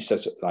 she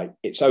says, like,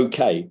 it's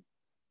okay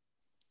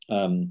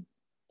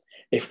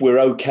if we're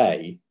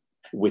okay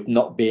with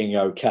not being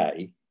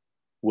okay,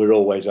 we're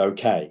always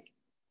okay.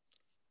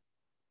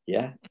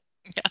 Yeah.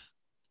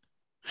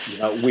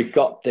 We've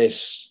got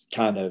this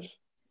kind of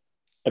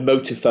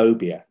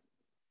emotophobia.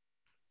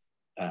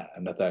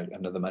 Another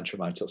mentor of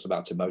mine talks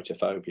about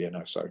emotophobia.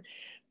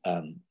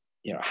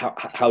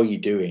 How are you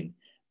doing?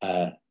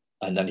 And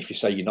then if you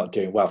say you're not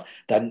doing well,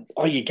 then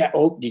you get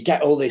all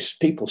these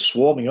people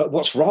swarming.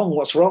 What's wrong?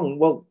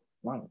 Well,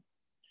 I'm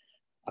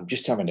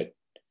just having a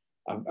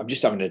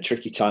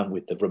tricky time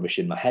with the rubbish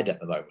in my head at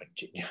the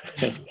moment.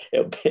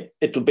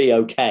 It'll be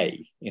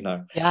okay.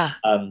 Yeah.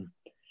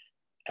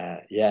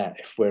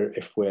 If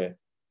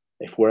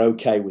we're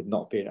okay with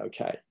not being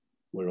okay,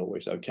 we're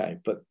always okay.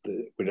 But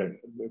we don't.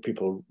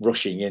 People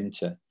rushing in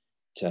to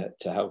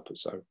help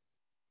us. So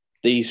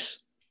this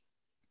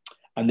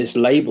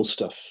label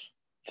stuff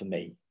for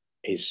me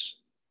is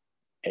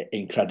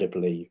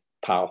incredibly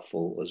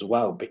powerful as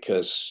well,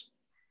 because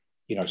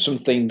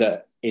something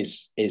that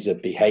is a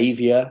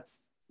behavior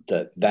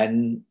that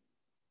then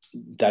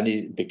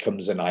it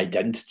becomes an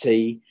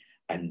identity,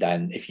 and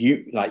then if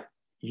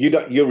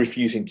you're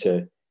refusing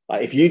to,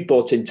 like, if you'd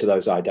bought into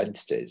those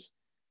identities,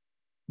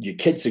 your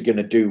kids are going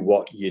to do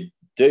what you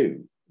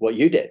did,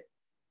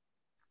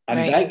 and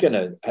right.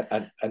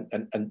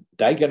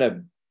 they're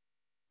gonna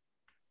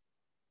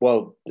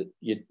well,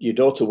 your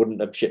daughter wouldn't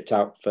have shipped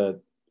out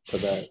for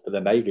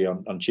the Navy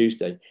on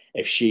Tuesday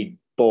if she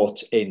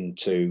bought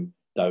into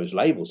those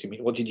labels. I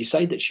mean, what did you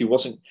say? That she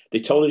wasn't? They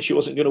told her she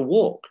wasn't going to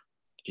walk.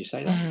 Did you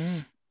say that? Mm-hmm.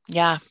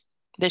 Yeah,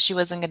 that she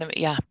wasn't going to.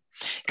 Yeah,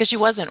 because she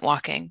wasn't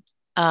walking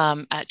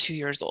at 2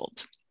 years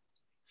old.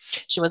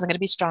 She wasn't going to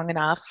be strong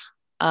enough.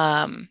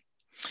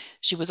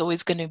 She was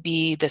always going to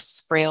be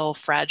this frail,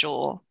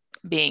 fragile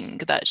being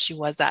that she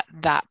was at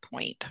that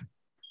point.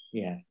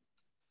 Yeah.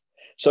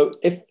 So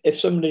if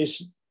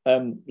somebody's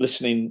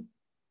listening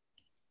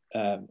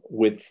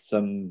with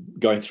some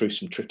going through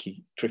some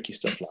tricky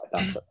stuff like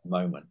that at the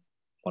moment,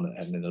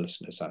 and the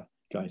listeners are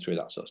going through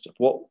that sort of stuff,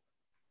 what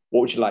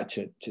would you like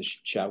to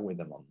share with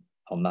them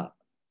on that?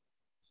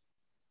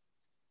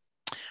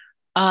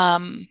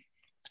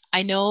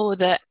 I know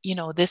that,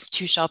 this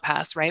too shall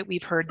pass, right?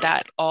 We've heard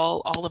that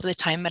all of the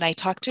time. And I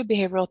talked to a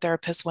behavioral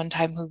therapist one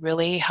time who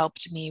really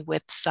helped me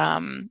with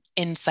some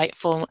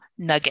insightful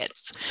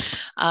nuggets.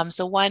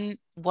 So one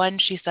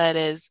she said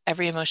is,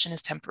 every emotion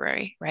is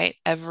temporary, right?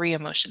 Every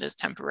emotion is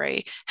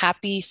temporary.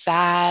 Happy,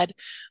 sad,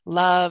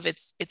 love,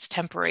 it's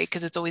temporary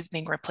because it's always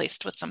being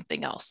replaced with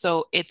something else.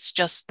 So it's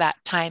just that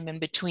time in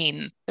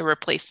between the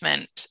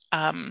replacement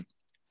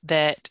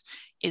that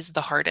is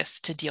the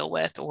hardest to deal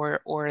with,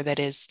 or that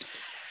is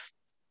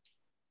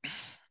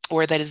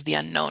the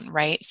unknown,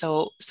 right?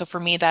 So for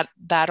me, that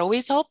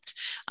always helped.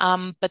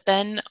 But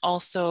then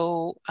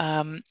also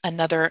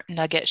another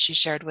nugget she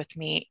shared with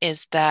me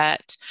is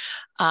that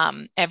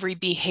every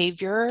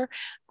behavior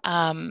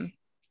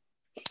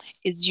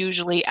is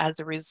usually as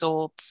a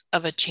result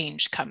of a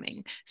change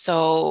coming.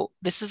 So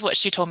this is what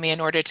she told me in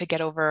order to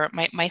get over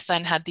my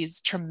son had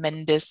these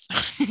tremendous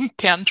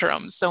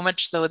tantrums, so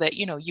much so that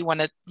you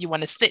want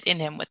to sit in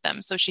him with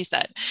them. So she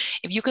said,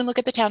 if you can look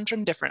at the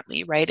tantrum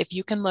differently, right? If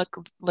you can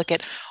look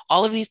at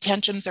all of these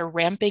tantrums are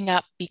ramping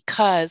up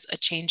because a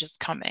change is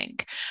coming.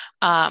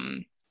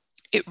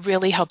 It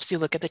really helps you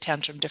look at the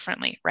tantrum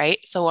differently, right?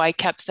 So I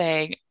kept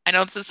saying, I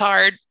know this is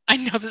hard. I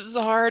know this is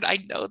hard. I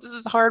know this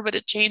is hard, but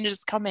a change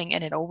is coming.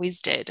 And it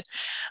always did.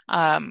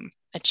 A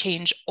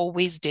change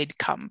always did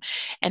come.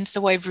 And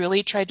so I've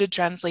really tried to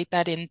translate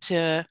that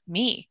into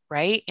me,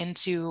 right?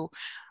 Into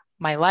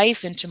my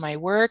life, into my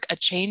work. A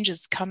change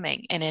is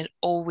coming and it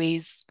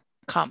always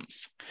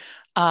comes.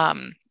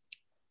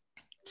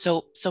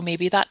 So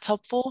maybe that's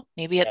helpful.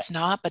 Maybe it's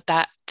not, but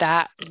that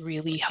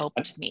really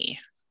helped me.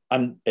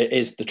 And it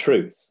is the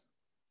truth.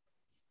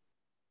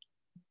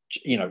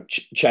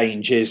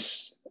 Change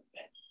is,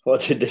 what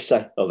did they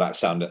say? Oh, that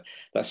sounds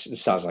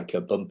like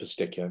a bumper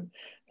sticker.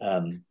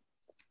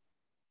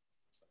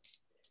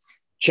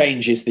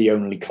 Change is the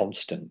only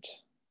constant.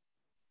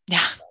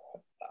 Yeah.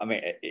 I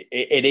mean,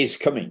 it is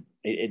coming.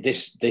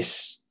 This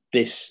is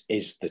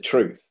the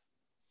truth.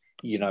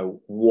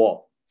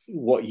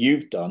 What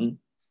you've done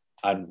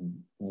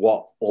and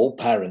what all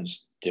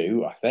parents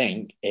do, I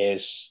think,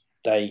 is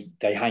they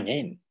hang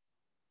in.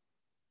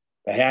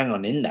 They hang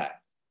on in there.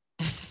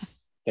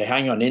 They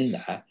hang on in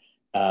there,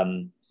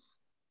 and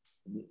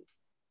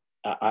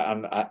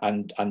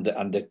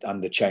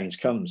the change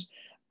comes.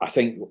 I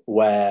think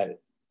where,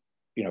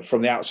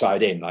 from the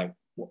outside in, like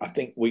I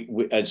think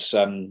we as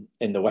in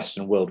the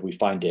Western world, we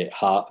find it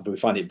hard. We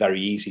find it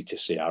very easy to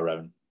see our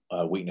own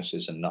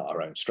weaknesses and not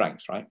our own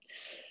strengths, right?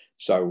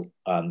 So,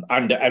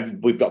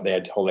 we've got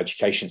the whole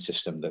education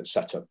system that's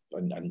set up,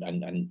 and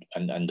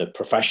the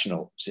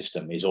professional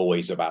system is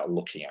always about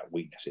looking at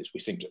weaknesses. We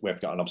think we've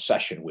got an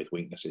obsession with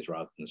weaknesses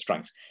rather than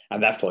strengths,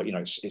 and therefore,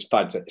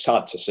 it's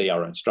hard to see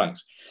our own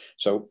strengths.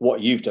 So,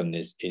 what you've done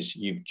is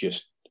you've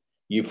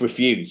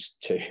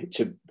refused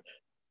to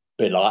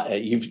be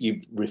like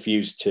you've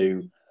refused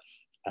to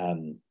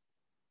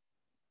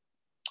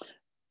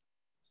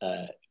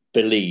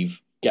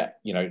believe,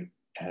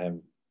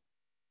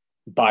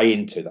 buy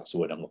into, that's the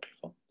word I'm looking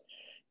for.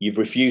 You've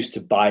refused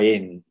to buy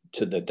in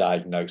to the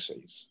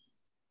diagnoses,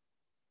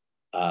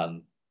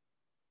 and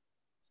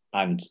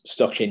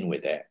stuck in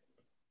with it,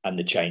 and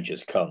the change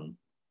has come,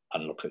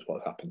 and look at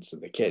what happens to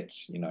the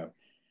kids.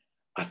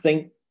 I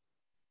think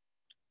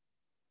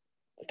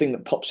the thing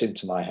that pops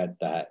into my head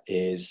there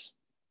is,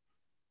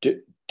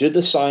 do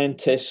the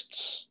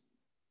scientists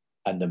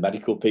and the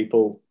medical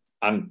people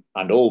and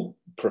all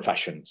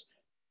professions,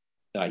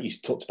 you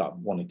talked about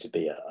wanting to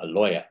be a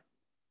lawyer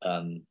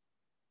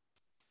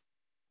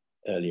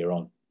earlier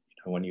on,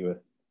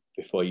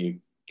 before you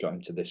got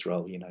into this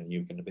role, you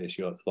were going to be this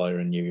lawyer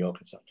in New York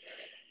and stuff.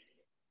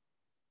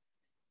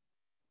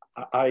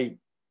 I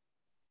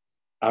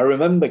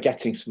remember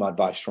getting some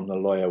advice from the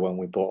lawyer when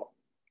we bought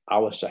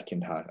our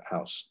second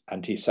house,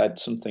 and he said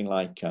something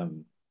like, I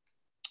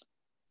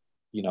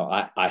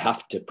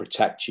have to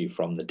protect you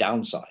from the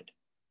downside.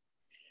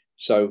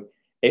 So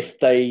if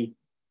they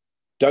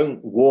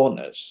don't warn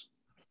us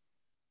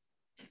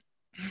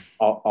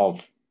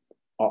of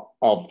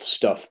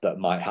stuff that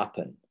might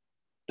happen,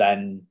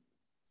 then,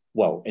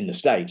 well, in the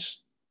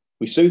States,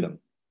 we sue them.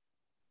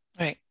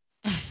 Right.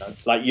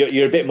 Like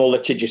you're a bit more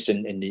litigious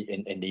in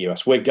the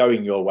US. We're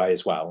going your way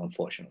as well,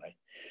 unfortunately.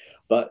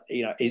 But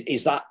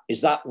is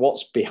that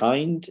what's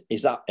behind?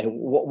 Is that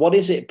what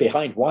is it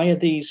behind? Why are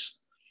these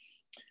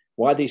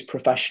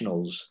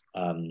professionals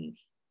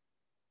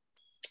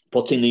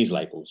putting these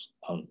labels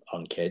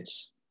on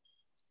kids?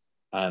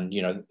 And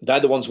they're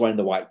the ones wearing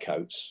the white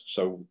coats,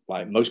 so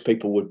like most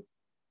people would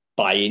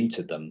buy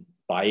into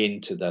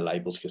their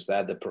labels because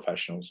they're the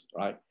professionals,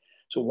 right?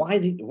 So why are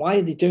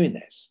they doing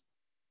this?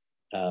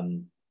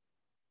 Have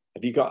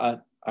you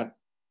got a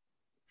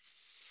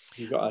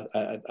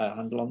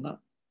handle on that?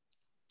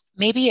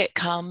 Maybe it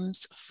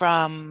comes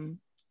from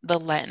the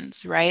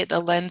lens, right? The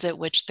lens at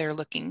which they're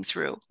looking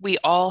through. We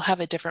all have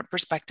a different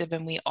perspective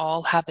and we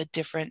all have a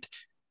different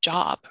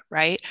job,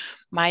 right?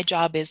 My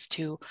job is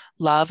to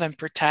love and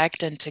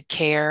protect and to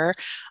care,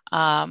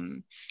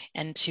 and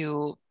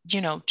to,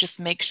 just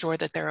make sure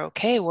that they're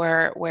okay.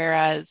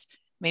 Whereas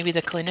maybe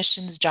the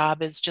clinician's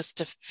job is just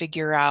to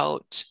figure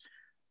out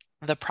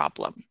the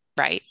problem,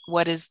 right?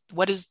 What is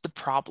the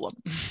problem?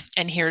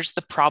 And here's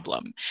the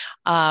problem.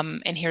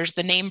 And here's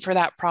the name for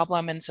that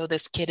problem. And so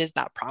this kid is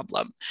that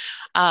problem.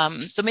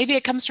 So maybe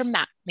it comes from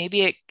that.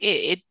 Maybe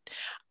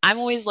I'm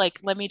always like,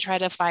 let me try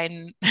to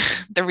find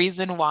the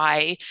reason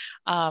why,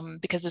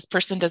 because this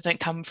person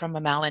doesn't come from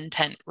a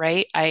malintent,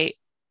 right?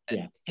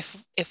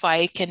 If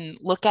I can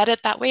look at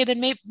it that way, then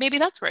maybe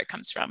that's where it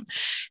comes from.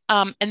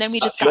 And then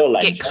we that's just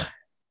got get,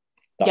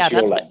 that's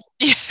your lens.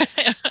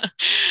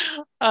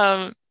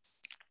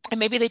 And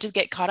maybe they just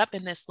get caught up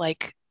in this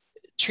like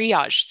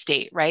triage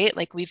state, right?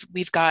 Like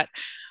we've got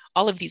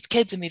all of these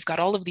kids and we've got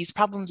all of these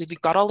problems,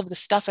 we've got all of this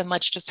stuff, and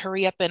let's just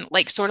hurry up and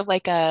like sort of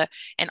like an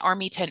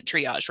army tent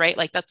triage, right?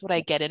 Like that's what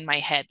I get in my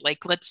head.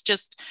 Like let's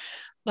just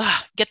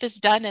get this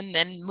done and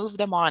then move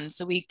them on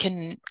so we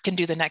can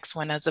do the next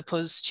one, as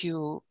opposed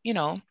to,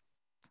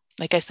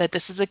 like I said,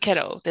 this is a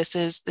kiddo. This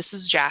is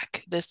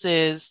Jack. This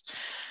is,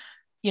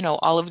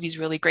 all of these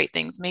really great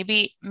things.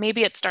 Maybe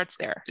it starts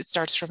there. It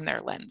starts from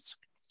their lens.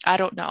 I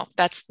don't know.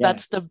 That's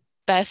the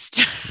best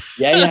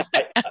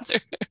answer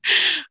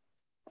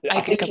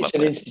I can come up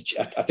with.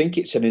 I think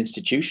it's an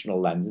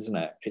institutional lens, isn't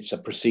it? It's a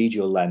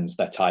procedural lens.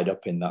 They're tied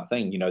up in that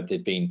thing.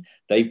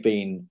 They've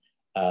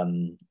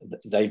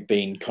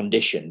been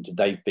conditioned.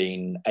 They've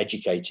been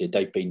educated.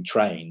 They've been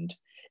trained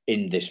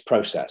in this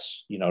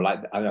process, and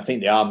I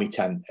think the army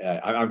tent,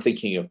 I'm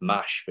thinking of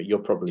MASH, but you're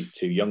probably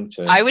too young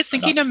to. I was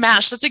thinking of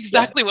MASH. That's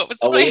exactly what was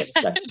in my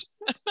head.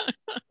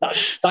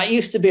 That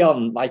used to be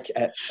on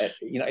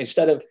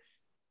instead of,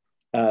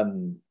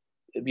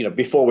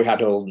 before we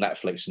had all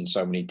Netflix and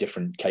so many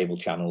different cable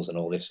channels and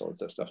all this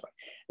sorts of stuff like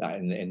that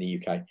in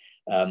the UK,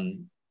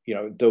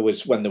 there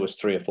was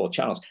 3 or 4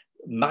 channels.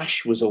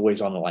 MASH was always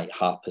on like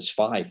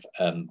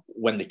 5:30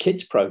 when the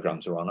kids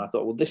programs were on. I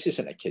thought, well, this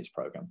isn't a kids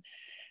program.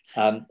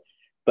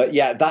 But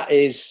yeah,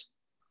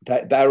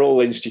 they're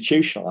all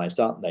institutionalized,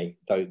 aren't they?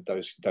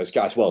 Those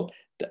guys. Well,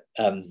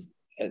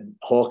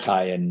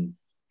 Hawkeye and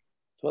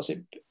was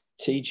it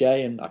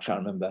TJ, and I can't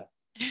remember.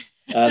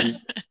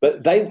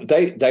 But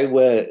they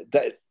were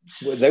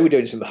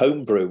doing some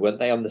homebrew, weren't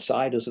they, on the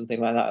side or something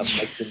like that, and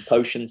making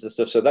potions and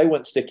stuff. So they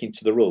weren't sticking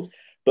to the rules.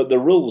 But the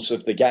rules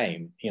of the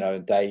game,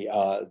 they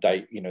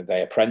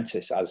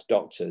apprentice as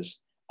doctors,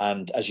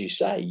 and as you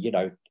say,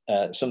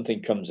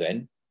 something comes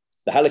in.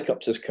 The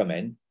helicopters come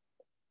in.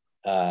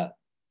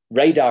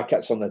 Radar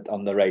gets on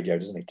the radio,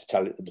 doesn't it,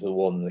 to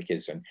warn the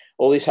kids in.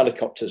 All these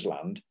helicopters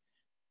land.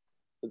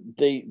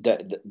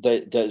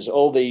 There's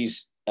all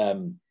these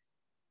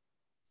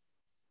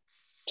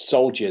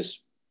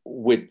soldiers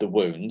with the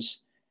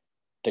wounds.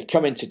 They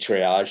come into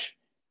triage.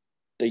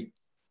 They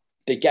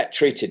get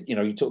treated.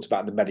 You talked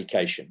about the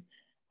medication,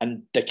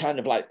 and they're kind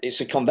of like,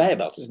 it's a conveyor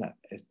belt, isn't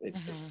it?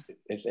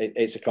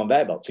 It's a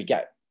conveyor belt to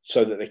get,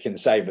 so that they can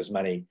save as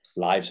many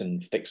lives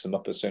and fix them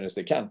up as soon as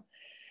they can.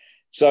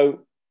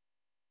 So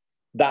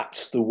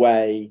that's the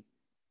way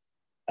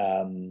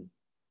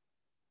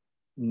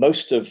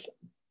most of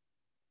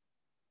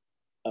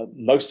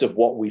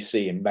what we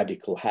see in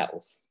mental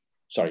health,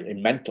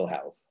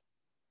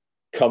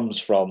 comes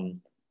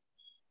from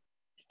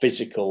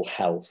physical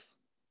health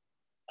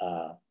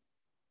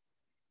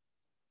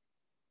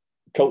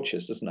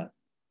cultures, doesn't it?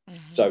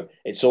 Mm-hmm. So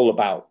it's all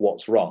about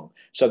what's wrong.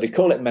 So they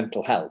call it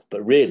mental health,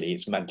 but really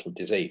it's mental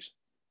disease.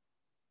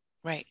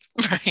 Right.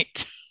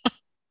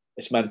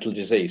 It's mental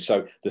disease.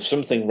 So there's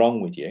something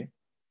wrong with you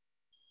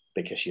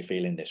because you're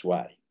feeling this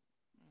way.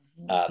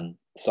 Mm-hmm.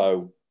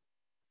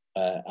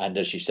 And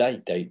as you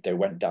say, they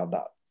went down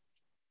that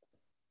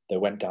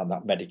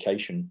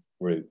medication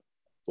route.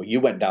 Well, you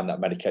went down that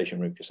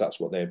medication route because that's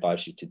what they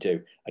advised you to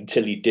do,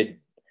 until you didn't.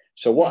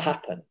 So what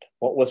happened?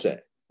 What was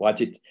it? Why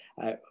did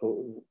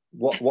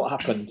what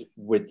happened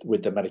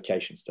with the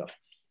medication stuff?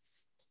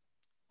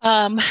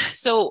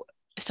 So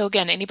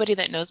again, anybody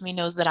that knows me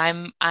knows that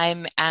I'm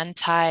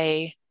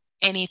anti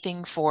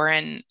anything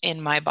foreign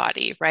in my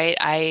body, right?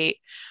 I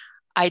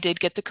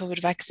did get the COVID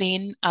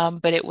vaccine,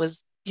 but it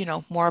was,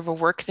 more of a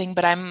work thing.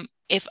 But I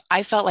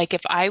felt like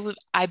if I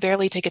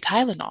barely take a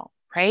Tylenol,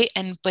 right?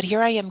 But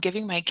here I am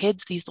giving my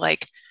kids these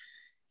like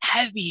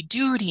heavy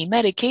duty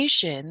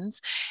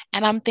medications,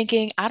 and I'm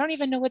thinking, I don't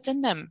even know what's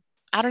in them.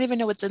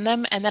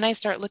 And then I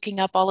start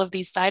looking up all of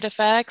these side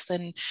effects,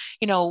 and,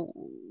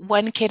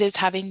 one kid is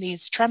having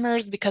these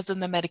tremors because of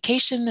the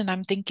medication. And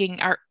I'm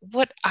thinking,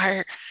 what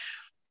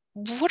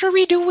are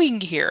we doing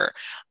here?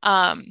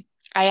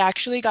 I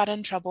actually got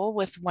in trouble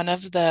with one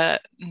of the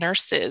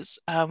nurses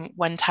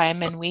one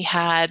time, and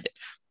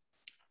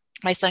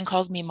my son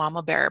calls me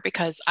Mama Bear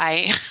because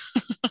I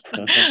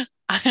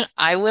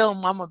will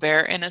Mama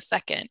Bear in a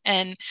second.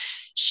 And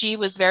she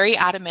was very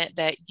adamant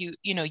that you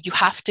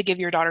have to give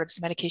your daughter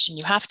this medication.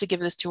 You have to give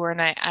this to her.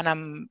 And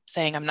I'm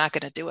saying, I'm not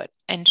going to do it.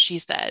 And she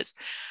says,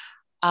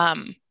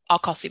 I'll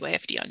call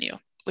CYFD on you,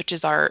 which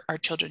is our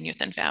children, youth,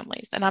 and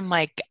families. And I'm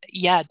like,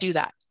 yeah, do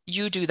that.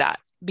 You do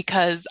that,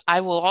 because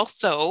I will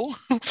also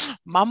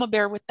Mama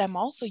Bear with them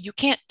also. You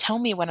can't tell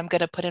me what I'm going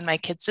to put in my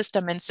kid's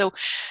system. And so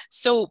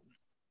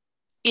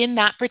in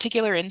that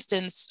particular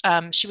instance,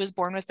 she was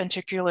born with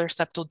ventricular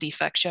septal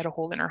defect. She had a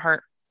hole in her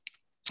heart.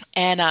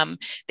 And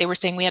they were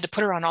saying we had to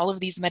put her on all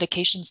of these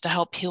medications to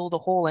help heal the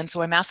hole. And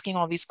so I'm asking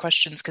all these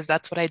questions because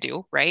that's what I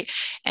do, right?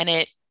 And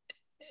it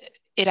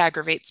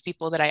aggravates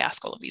people that I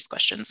ask all of these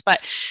questions.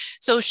 But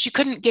so she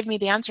couldn't give me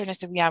the answer. And I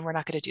said, yeah, we're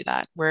not going to do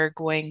that. We're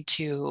going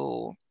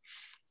to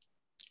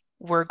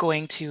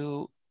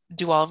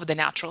do all of the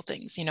natural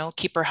things,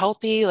 keep her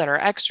healthy, let her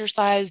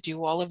exercise,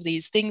 do all of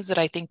these things that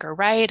I think are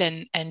right.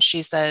 And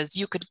she says,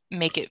 you could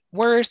make it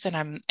worse.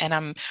 And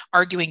I'm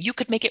arguing, you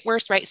could make it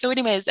worse, right? So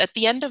anyways, at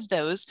the end of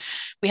those,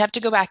 we have to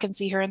go back and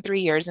see her in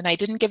 3 years. And I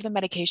didn't give the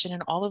medication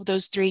in all of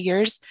those 3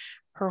 years.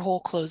 Her hole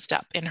closed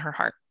up in her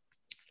heart,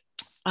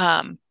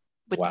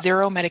 with Wow.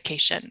 zero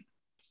medication,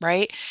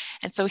 right?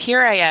 And so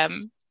here I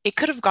am. It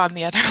could have gone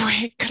the other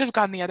way, could have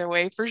gone the other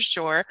way for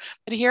sure.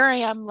 But here I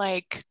am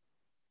like,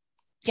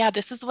 yeah,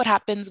 this is what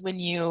happens when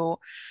you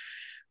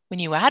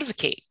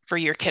advocate for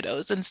your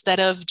kiddos instead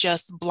of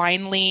just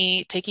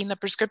blindly taking the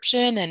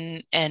prescription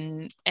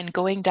and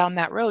going down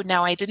that road.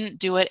 Now, I didn't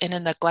do it in a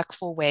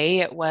neglectful way.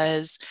 It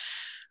was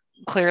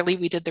clearly,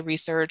 we did the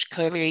research.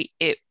 Clearly,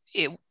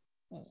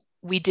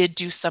 we did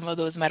do some of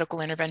those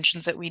medical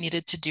interventions that we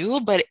needed to do,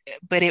 but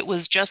it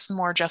was just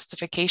more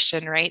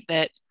justification, right?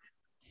 That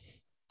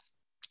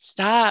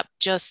stop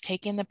just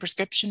taking the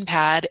prescription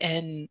pad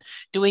and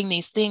doing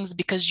these things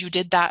because you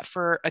did that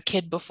for a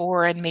kid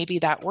before and maybe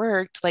that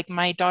worked. Like,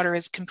 my daughter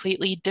is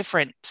completely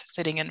different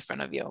sitting in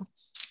front of you.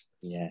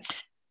 Yeah.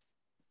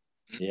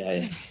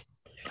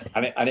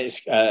 And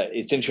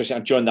it's interesting. I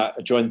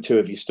joined two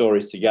of your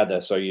stories together.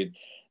 So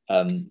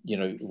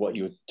what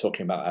you were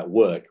talking about at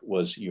work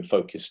was you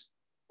focused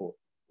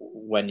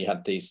when you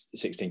had these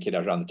 16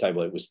 kiddos around the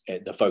table.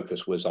 The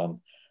focus was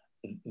on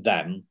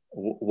them,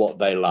 what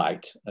they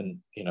liked, and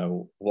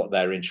what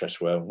their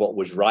interests were, what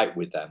was right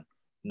with them,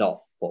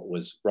 not what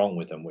was wrong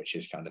with them, which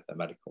is kind of the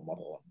medical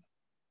model.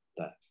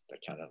 They're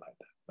kind of like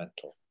the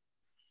mental.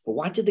 But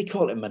why did they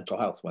call it mental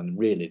health when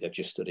really they're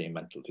just studying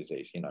mental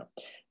disease? Yeah.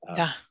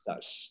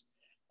 That's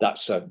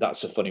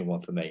a funny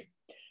one for me.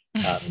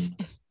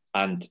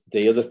 And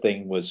the other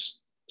thing was,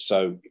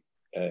 so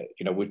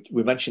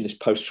we mentioned this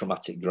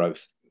post-traumatic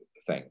growth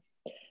thing.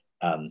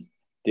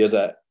 The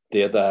other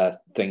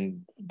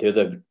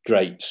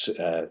great,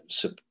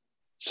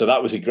 so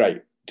that was a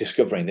great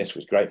discovering. This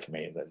was great for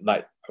me.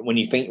 Like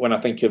when I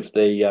think of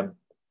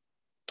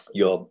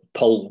your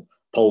pole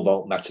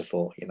vault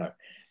metaphor,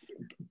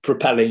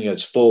 propelling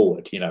us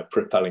forward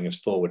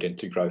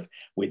into growth.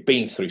 We've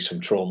been through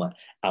some trauma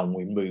and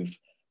we move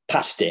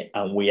past it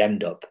and we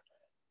end up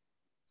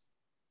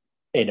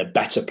in a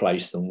better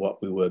place than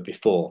what we were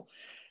before.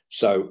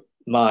 So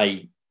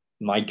my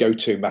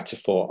go-to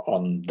metaphor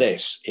on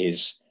this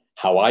is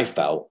how I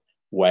felt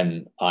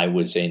when I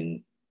was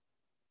in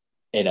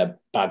a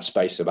bad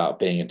space about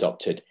being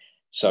adopted.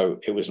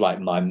 So it was like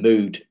my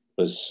mood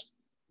was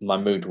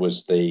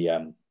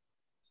the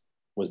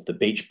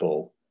beach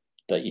ball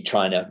that you're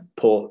trying to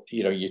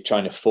you're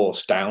trying to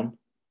force down.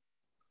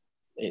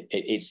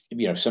 It's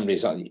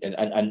somebody's and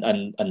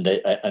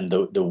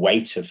the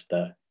weight of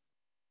the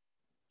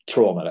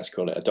trauma, let's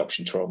call it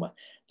adoption trauma,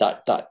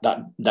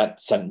 that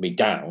sent me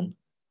down.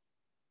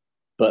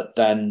 But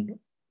then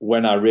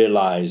when I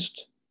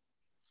realized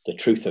the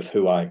truth of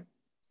who I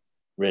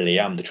really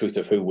am, the truth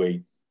of who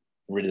we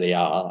really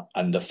are,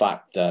 and the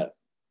fact that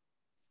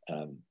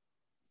when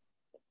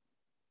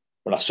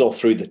I saw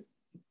through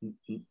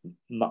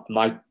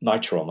my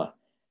trauma,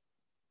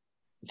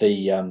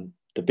 the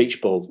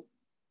beach ball,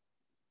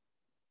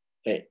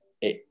 it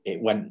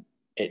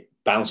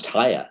bounced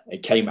higher.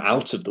 It came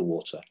out of the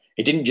water.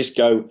 It didn't just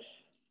go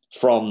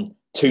from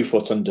 2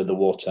 foot under the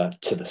water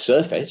to the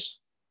surface.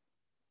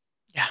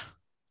 Yeah.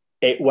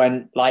 It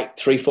went like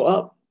 3 foot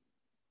up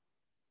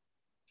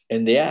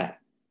in the air.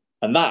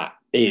 And that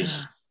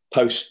is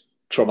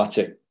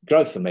post-traumatic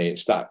growth for me.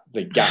 It's the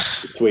gap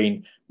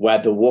between where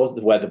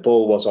the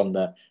ball was on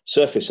the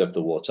surface of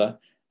the water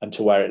and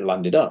to where it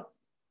landed up.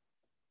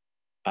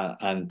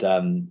 And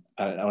when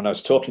I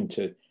was talking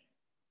to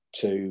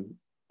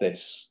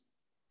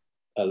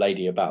a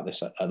lady about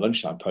this at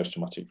lunchtime,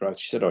 post-traumatic growth,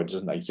 she said, "Oh, it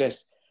doesn't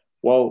exist."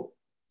 Well,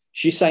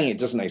 she's saying it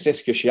doesn't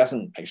exist because she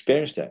hasn't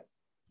experienced it.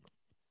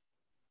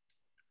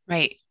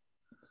 Right.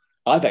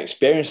 I've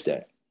experienced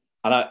it,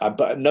 and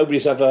but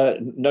nobody's ever.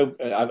 No,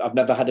 I've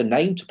never had a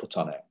name to put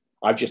on it.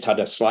 I've just had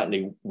a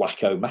slightly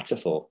wacko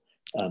metaphor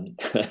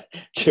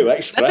to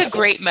express. That's a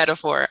great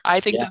metaphor.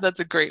 I think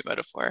that's a great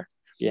metaphor.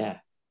 Yeah.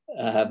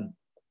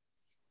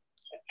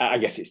 I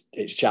guess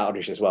it's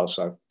childish as well,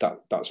 so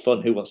that's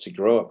fun. Who wants to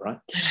grow up, right?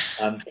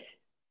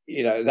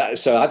 That.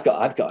 So I've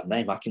got a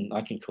name. I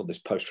can call this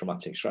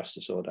post-traumatic stress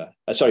disorder.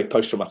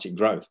 Post-traumatic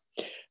growth.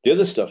 The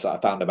other stuff that I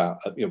found about,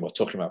 we're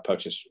talking about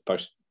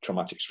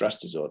post-traumatic stress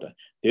disorder.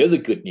 The other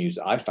good news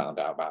I found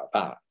out about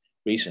that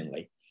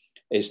recently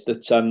is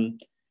that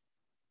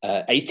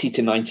 80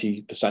 to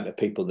 90% of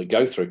people that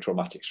go through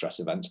traumatic stress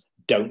events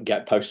don't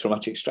get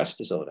post-traumatic stress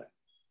disorder.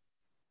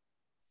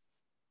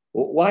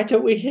 Well, why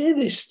don't we hear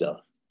this stuff?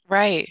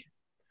 Right.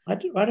 Why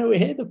don't we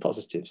hear the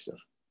positive stuff?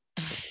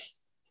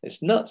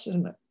 It's nuts,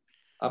 isn't it?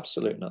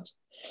 Absolute nuts.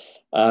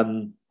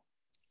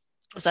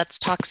 That's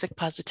toxic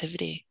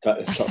positivity.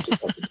 That's toxic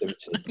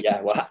positivity.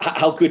 Yeah. Well,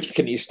 how good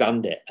can you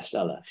stand it,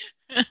 Estella?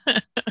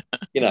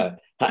 How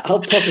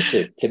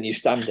positive can you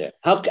stand it?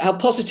 How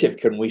positive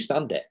can we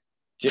stand it?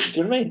 Do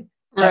you know what I mean?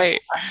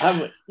 Right.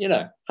 How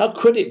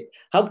could it?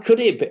 How could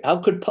it be?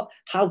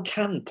 How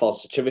can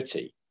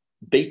positivity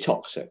be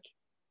toxic?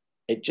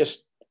 It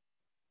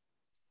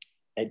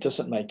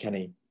doesn't make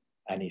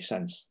any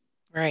sense.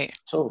 Right.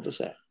 At all, does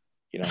it?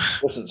 It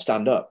doesn't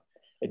stand up.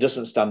 It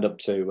doesn't stand up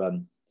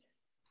to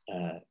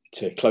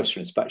closer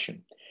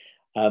inspection.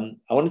 I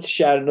wanted to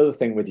share another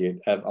thing with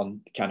you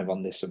on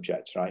this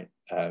subject, right?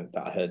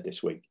 That I heard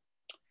this week,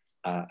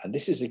 and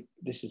this is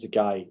a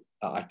guy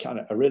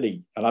that I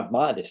really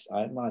admire this.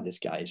 I admire this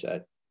guy. He's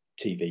a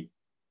TV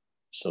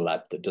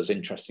celeb that does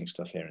interesting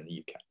stuff here in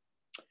the UK,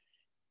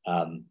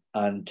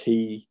 and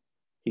he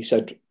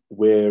said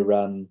we're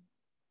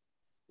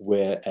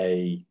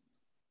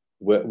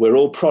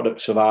all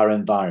products of our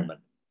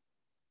environment.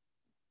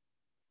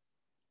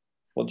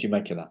 What do you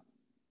make of that?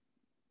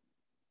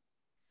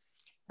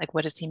 Like,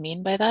 what does he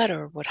mean by that,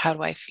 or how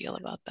do I feel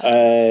about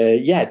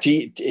that? Yeah,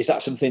 is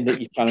that something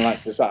that you kind of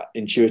like? Does that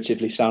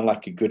intuitively sound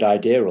like a good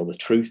idea or the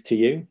truth to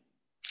you?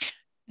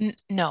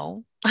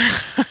 No.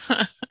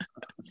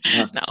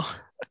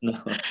 No.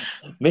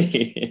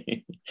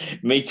 Me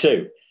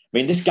too. I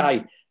mean, this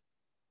guy,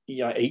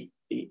 he's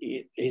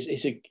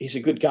a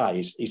good guy.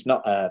 He's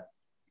not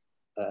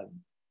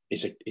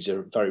he's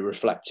a very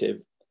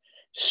reflective,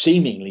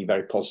 seemingly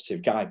very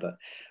positive guy. But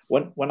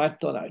when I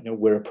thought,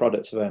 we're a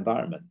product of our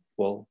environment,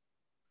 well,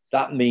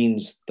 that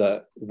means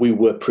that we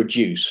were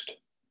produced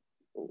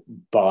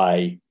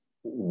by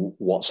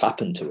what's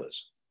happened to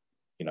us.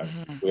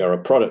 We are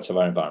a product of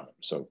our environment.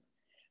 So,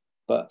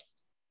 but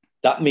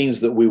that means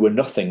that we were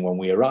nothing when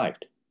we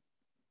arrived.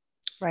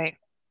 Right.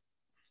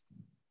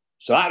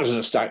 So that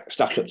doesn't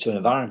stack up to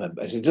environment,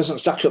 but it doesn't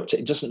stack up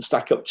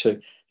to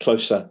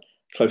closer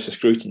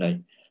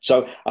scrutiny.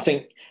 So I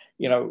think,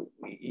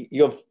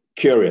 you're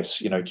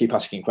curious, keep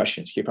asking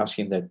questions, keep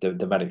asking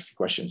the medics the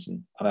questions.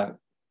 And I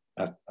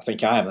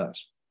think I am.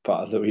 That's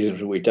part of the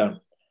reason we don't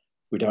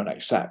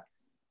accept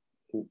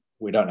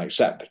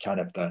the kind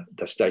of the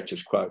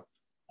status quo.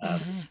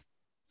 And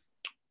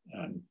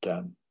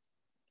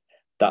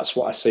that's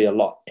what I see a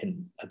lot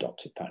in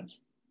adopted parents.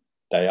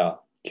 They are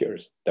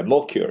curious. They're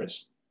more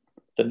curious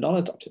than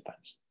non-adopted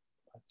parents.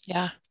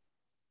 Yeah.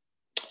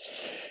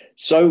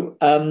 So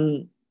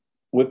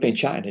we've been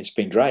chatting. It's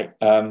been great.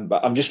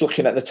 But I'm just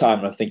looking at the time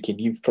and I'm thinking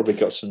you've probably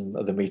got some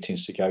other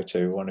meetings to go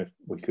to. I wonder if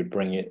we could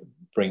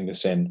bring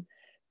this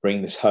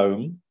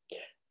home.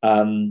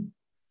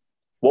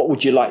 What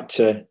would you like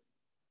to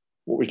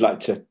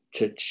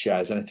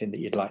share? Is there anything that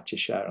you'd like to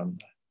share on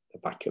the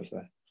back of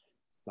the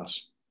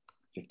last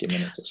 50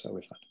 minutes or so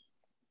we've had?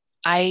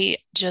 I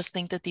just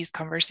think that these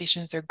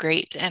conversations are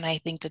great. And I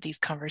think that these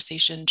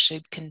conversations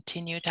should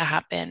continue to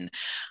happen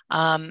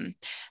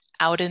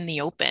out in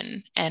the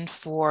open. And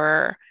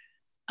for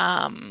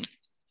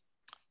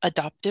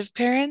adoptive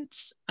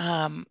parents,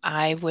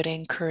 I would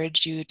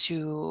encourage you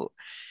to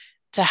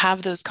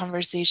have those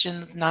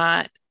conversations,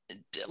 not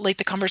like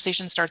the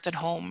conversation starts at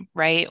home,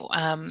 right?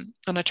 An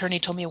attorney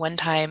told me one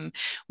time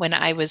when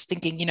I was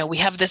thinking, we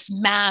have this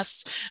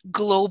mass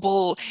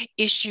global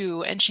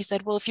issue. And she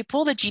said, well, if you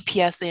pull the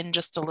GPS in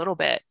just a little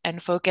bit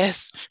and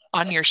focus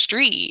on your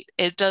street,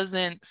 it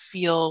doesn't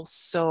feel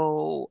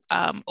so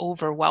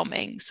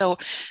overwhelming. So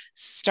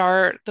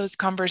start those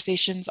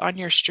conversations on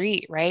your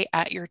street, right?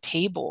 At your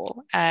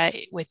table,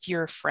 with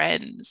your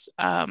friends.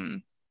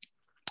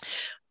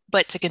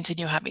 But to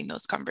continue having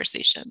those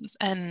conversations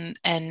and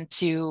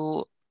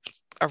to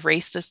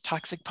erase this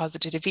toxic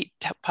positivity.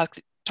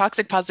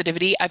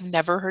 I've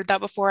never heard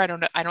that before. I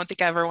don't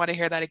think I ever want to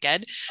hear that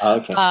again.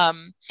 Okay.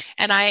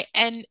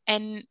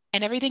 And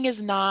everything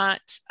is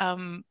not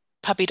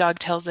puppy dog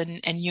tails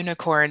and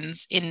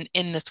unicorns in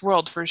this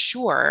world, for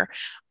sure.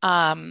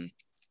 And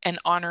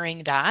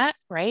honoring that,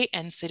 right?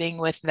 And sitting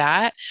with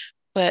that,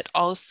 but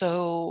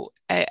also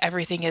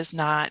everything is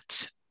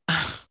not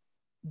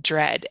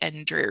dread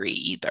and dreary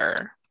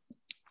either,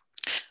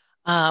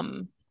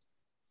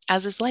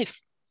 as is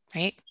life,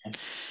 right?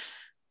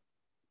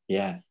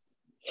 Yeah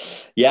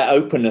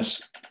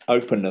openness,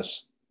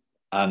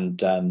 and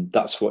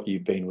that's what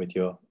you've been with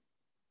your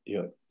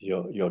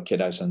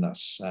kiddos, and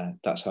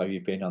that's how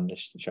you've been on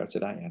this show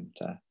today. And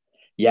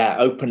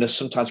openness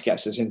sometimes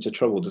gets us into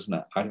trouble, doesn't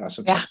it? I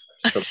sometimes get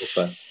into trouble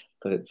for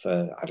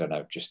I don't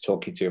know, just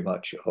talking too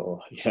much,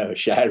 or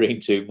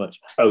sharing too much,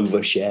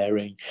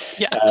 oversharing.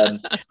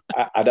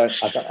 I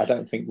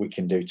don't think we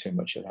can do too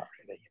much of that,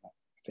 really. I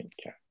think.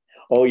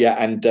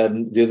 And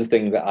the other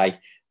thing that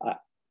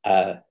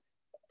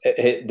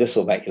this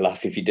will make you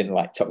laugh if you didn't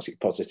like toxic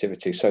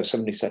positivity. So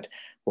somebody said,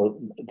 "Well,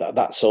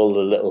 that's all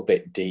a little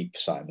bit deep,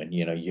 Simon.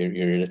 You're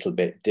a little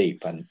bit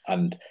deep," and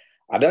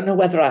I don't know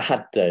whether I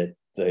had the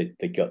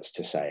guts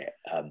to say it.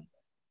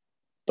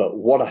 But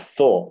what I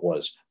thought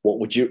was, what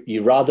would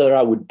you rather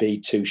I would be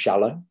too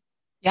shallow?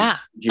 Yeah.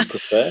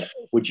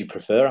 Would you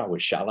prefer I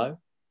was shallow?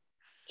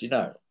 Do you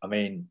know? I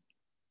mean,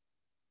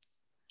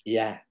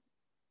 yeah.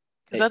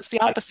 Because that's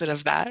the opposite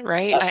of that,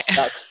 right?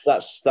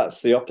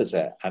 That's the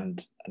opposite.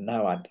 And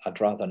no,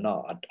 I'd rather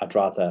not. I'd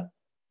rather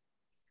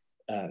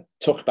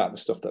talk about the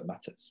stuff that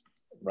matters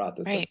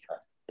rather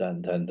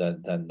than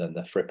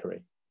the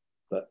frippery.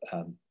 But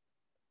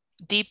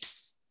deep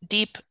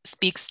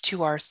speaks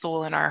to our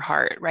soul and our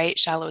heart, right?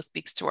 Shallow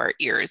speaks to our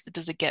ears.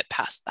 Does it get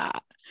past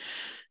that?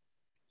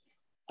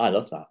 I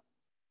love that.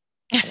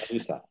 I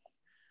use that.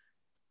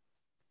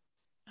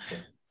 So,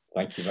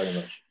 thank you very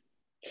much.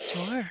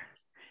 Sure.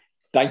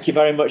 Thank you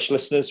very much,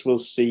 listeners. We'll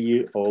see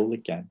you all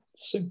again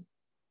soon.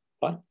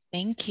 Bye.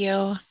 Thank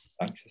you.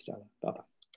 Thanks, Estella. Bye-bye.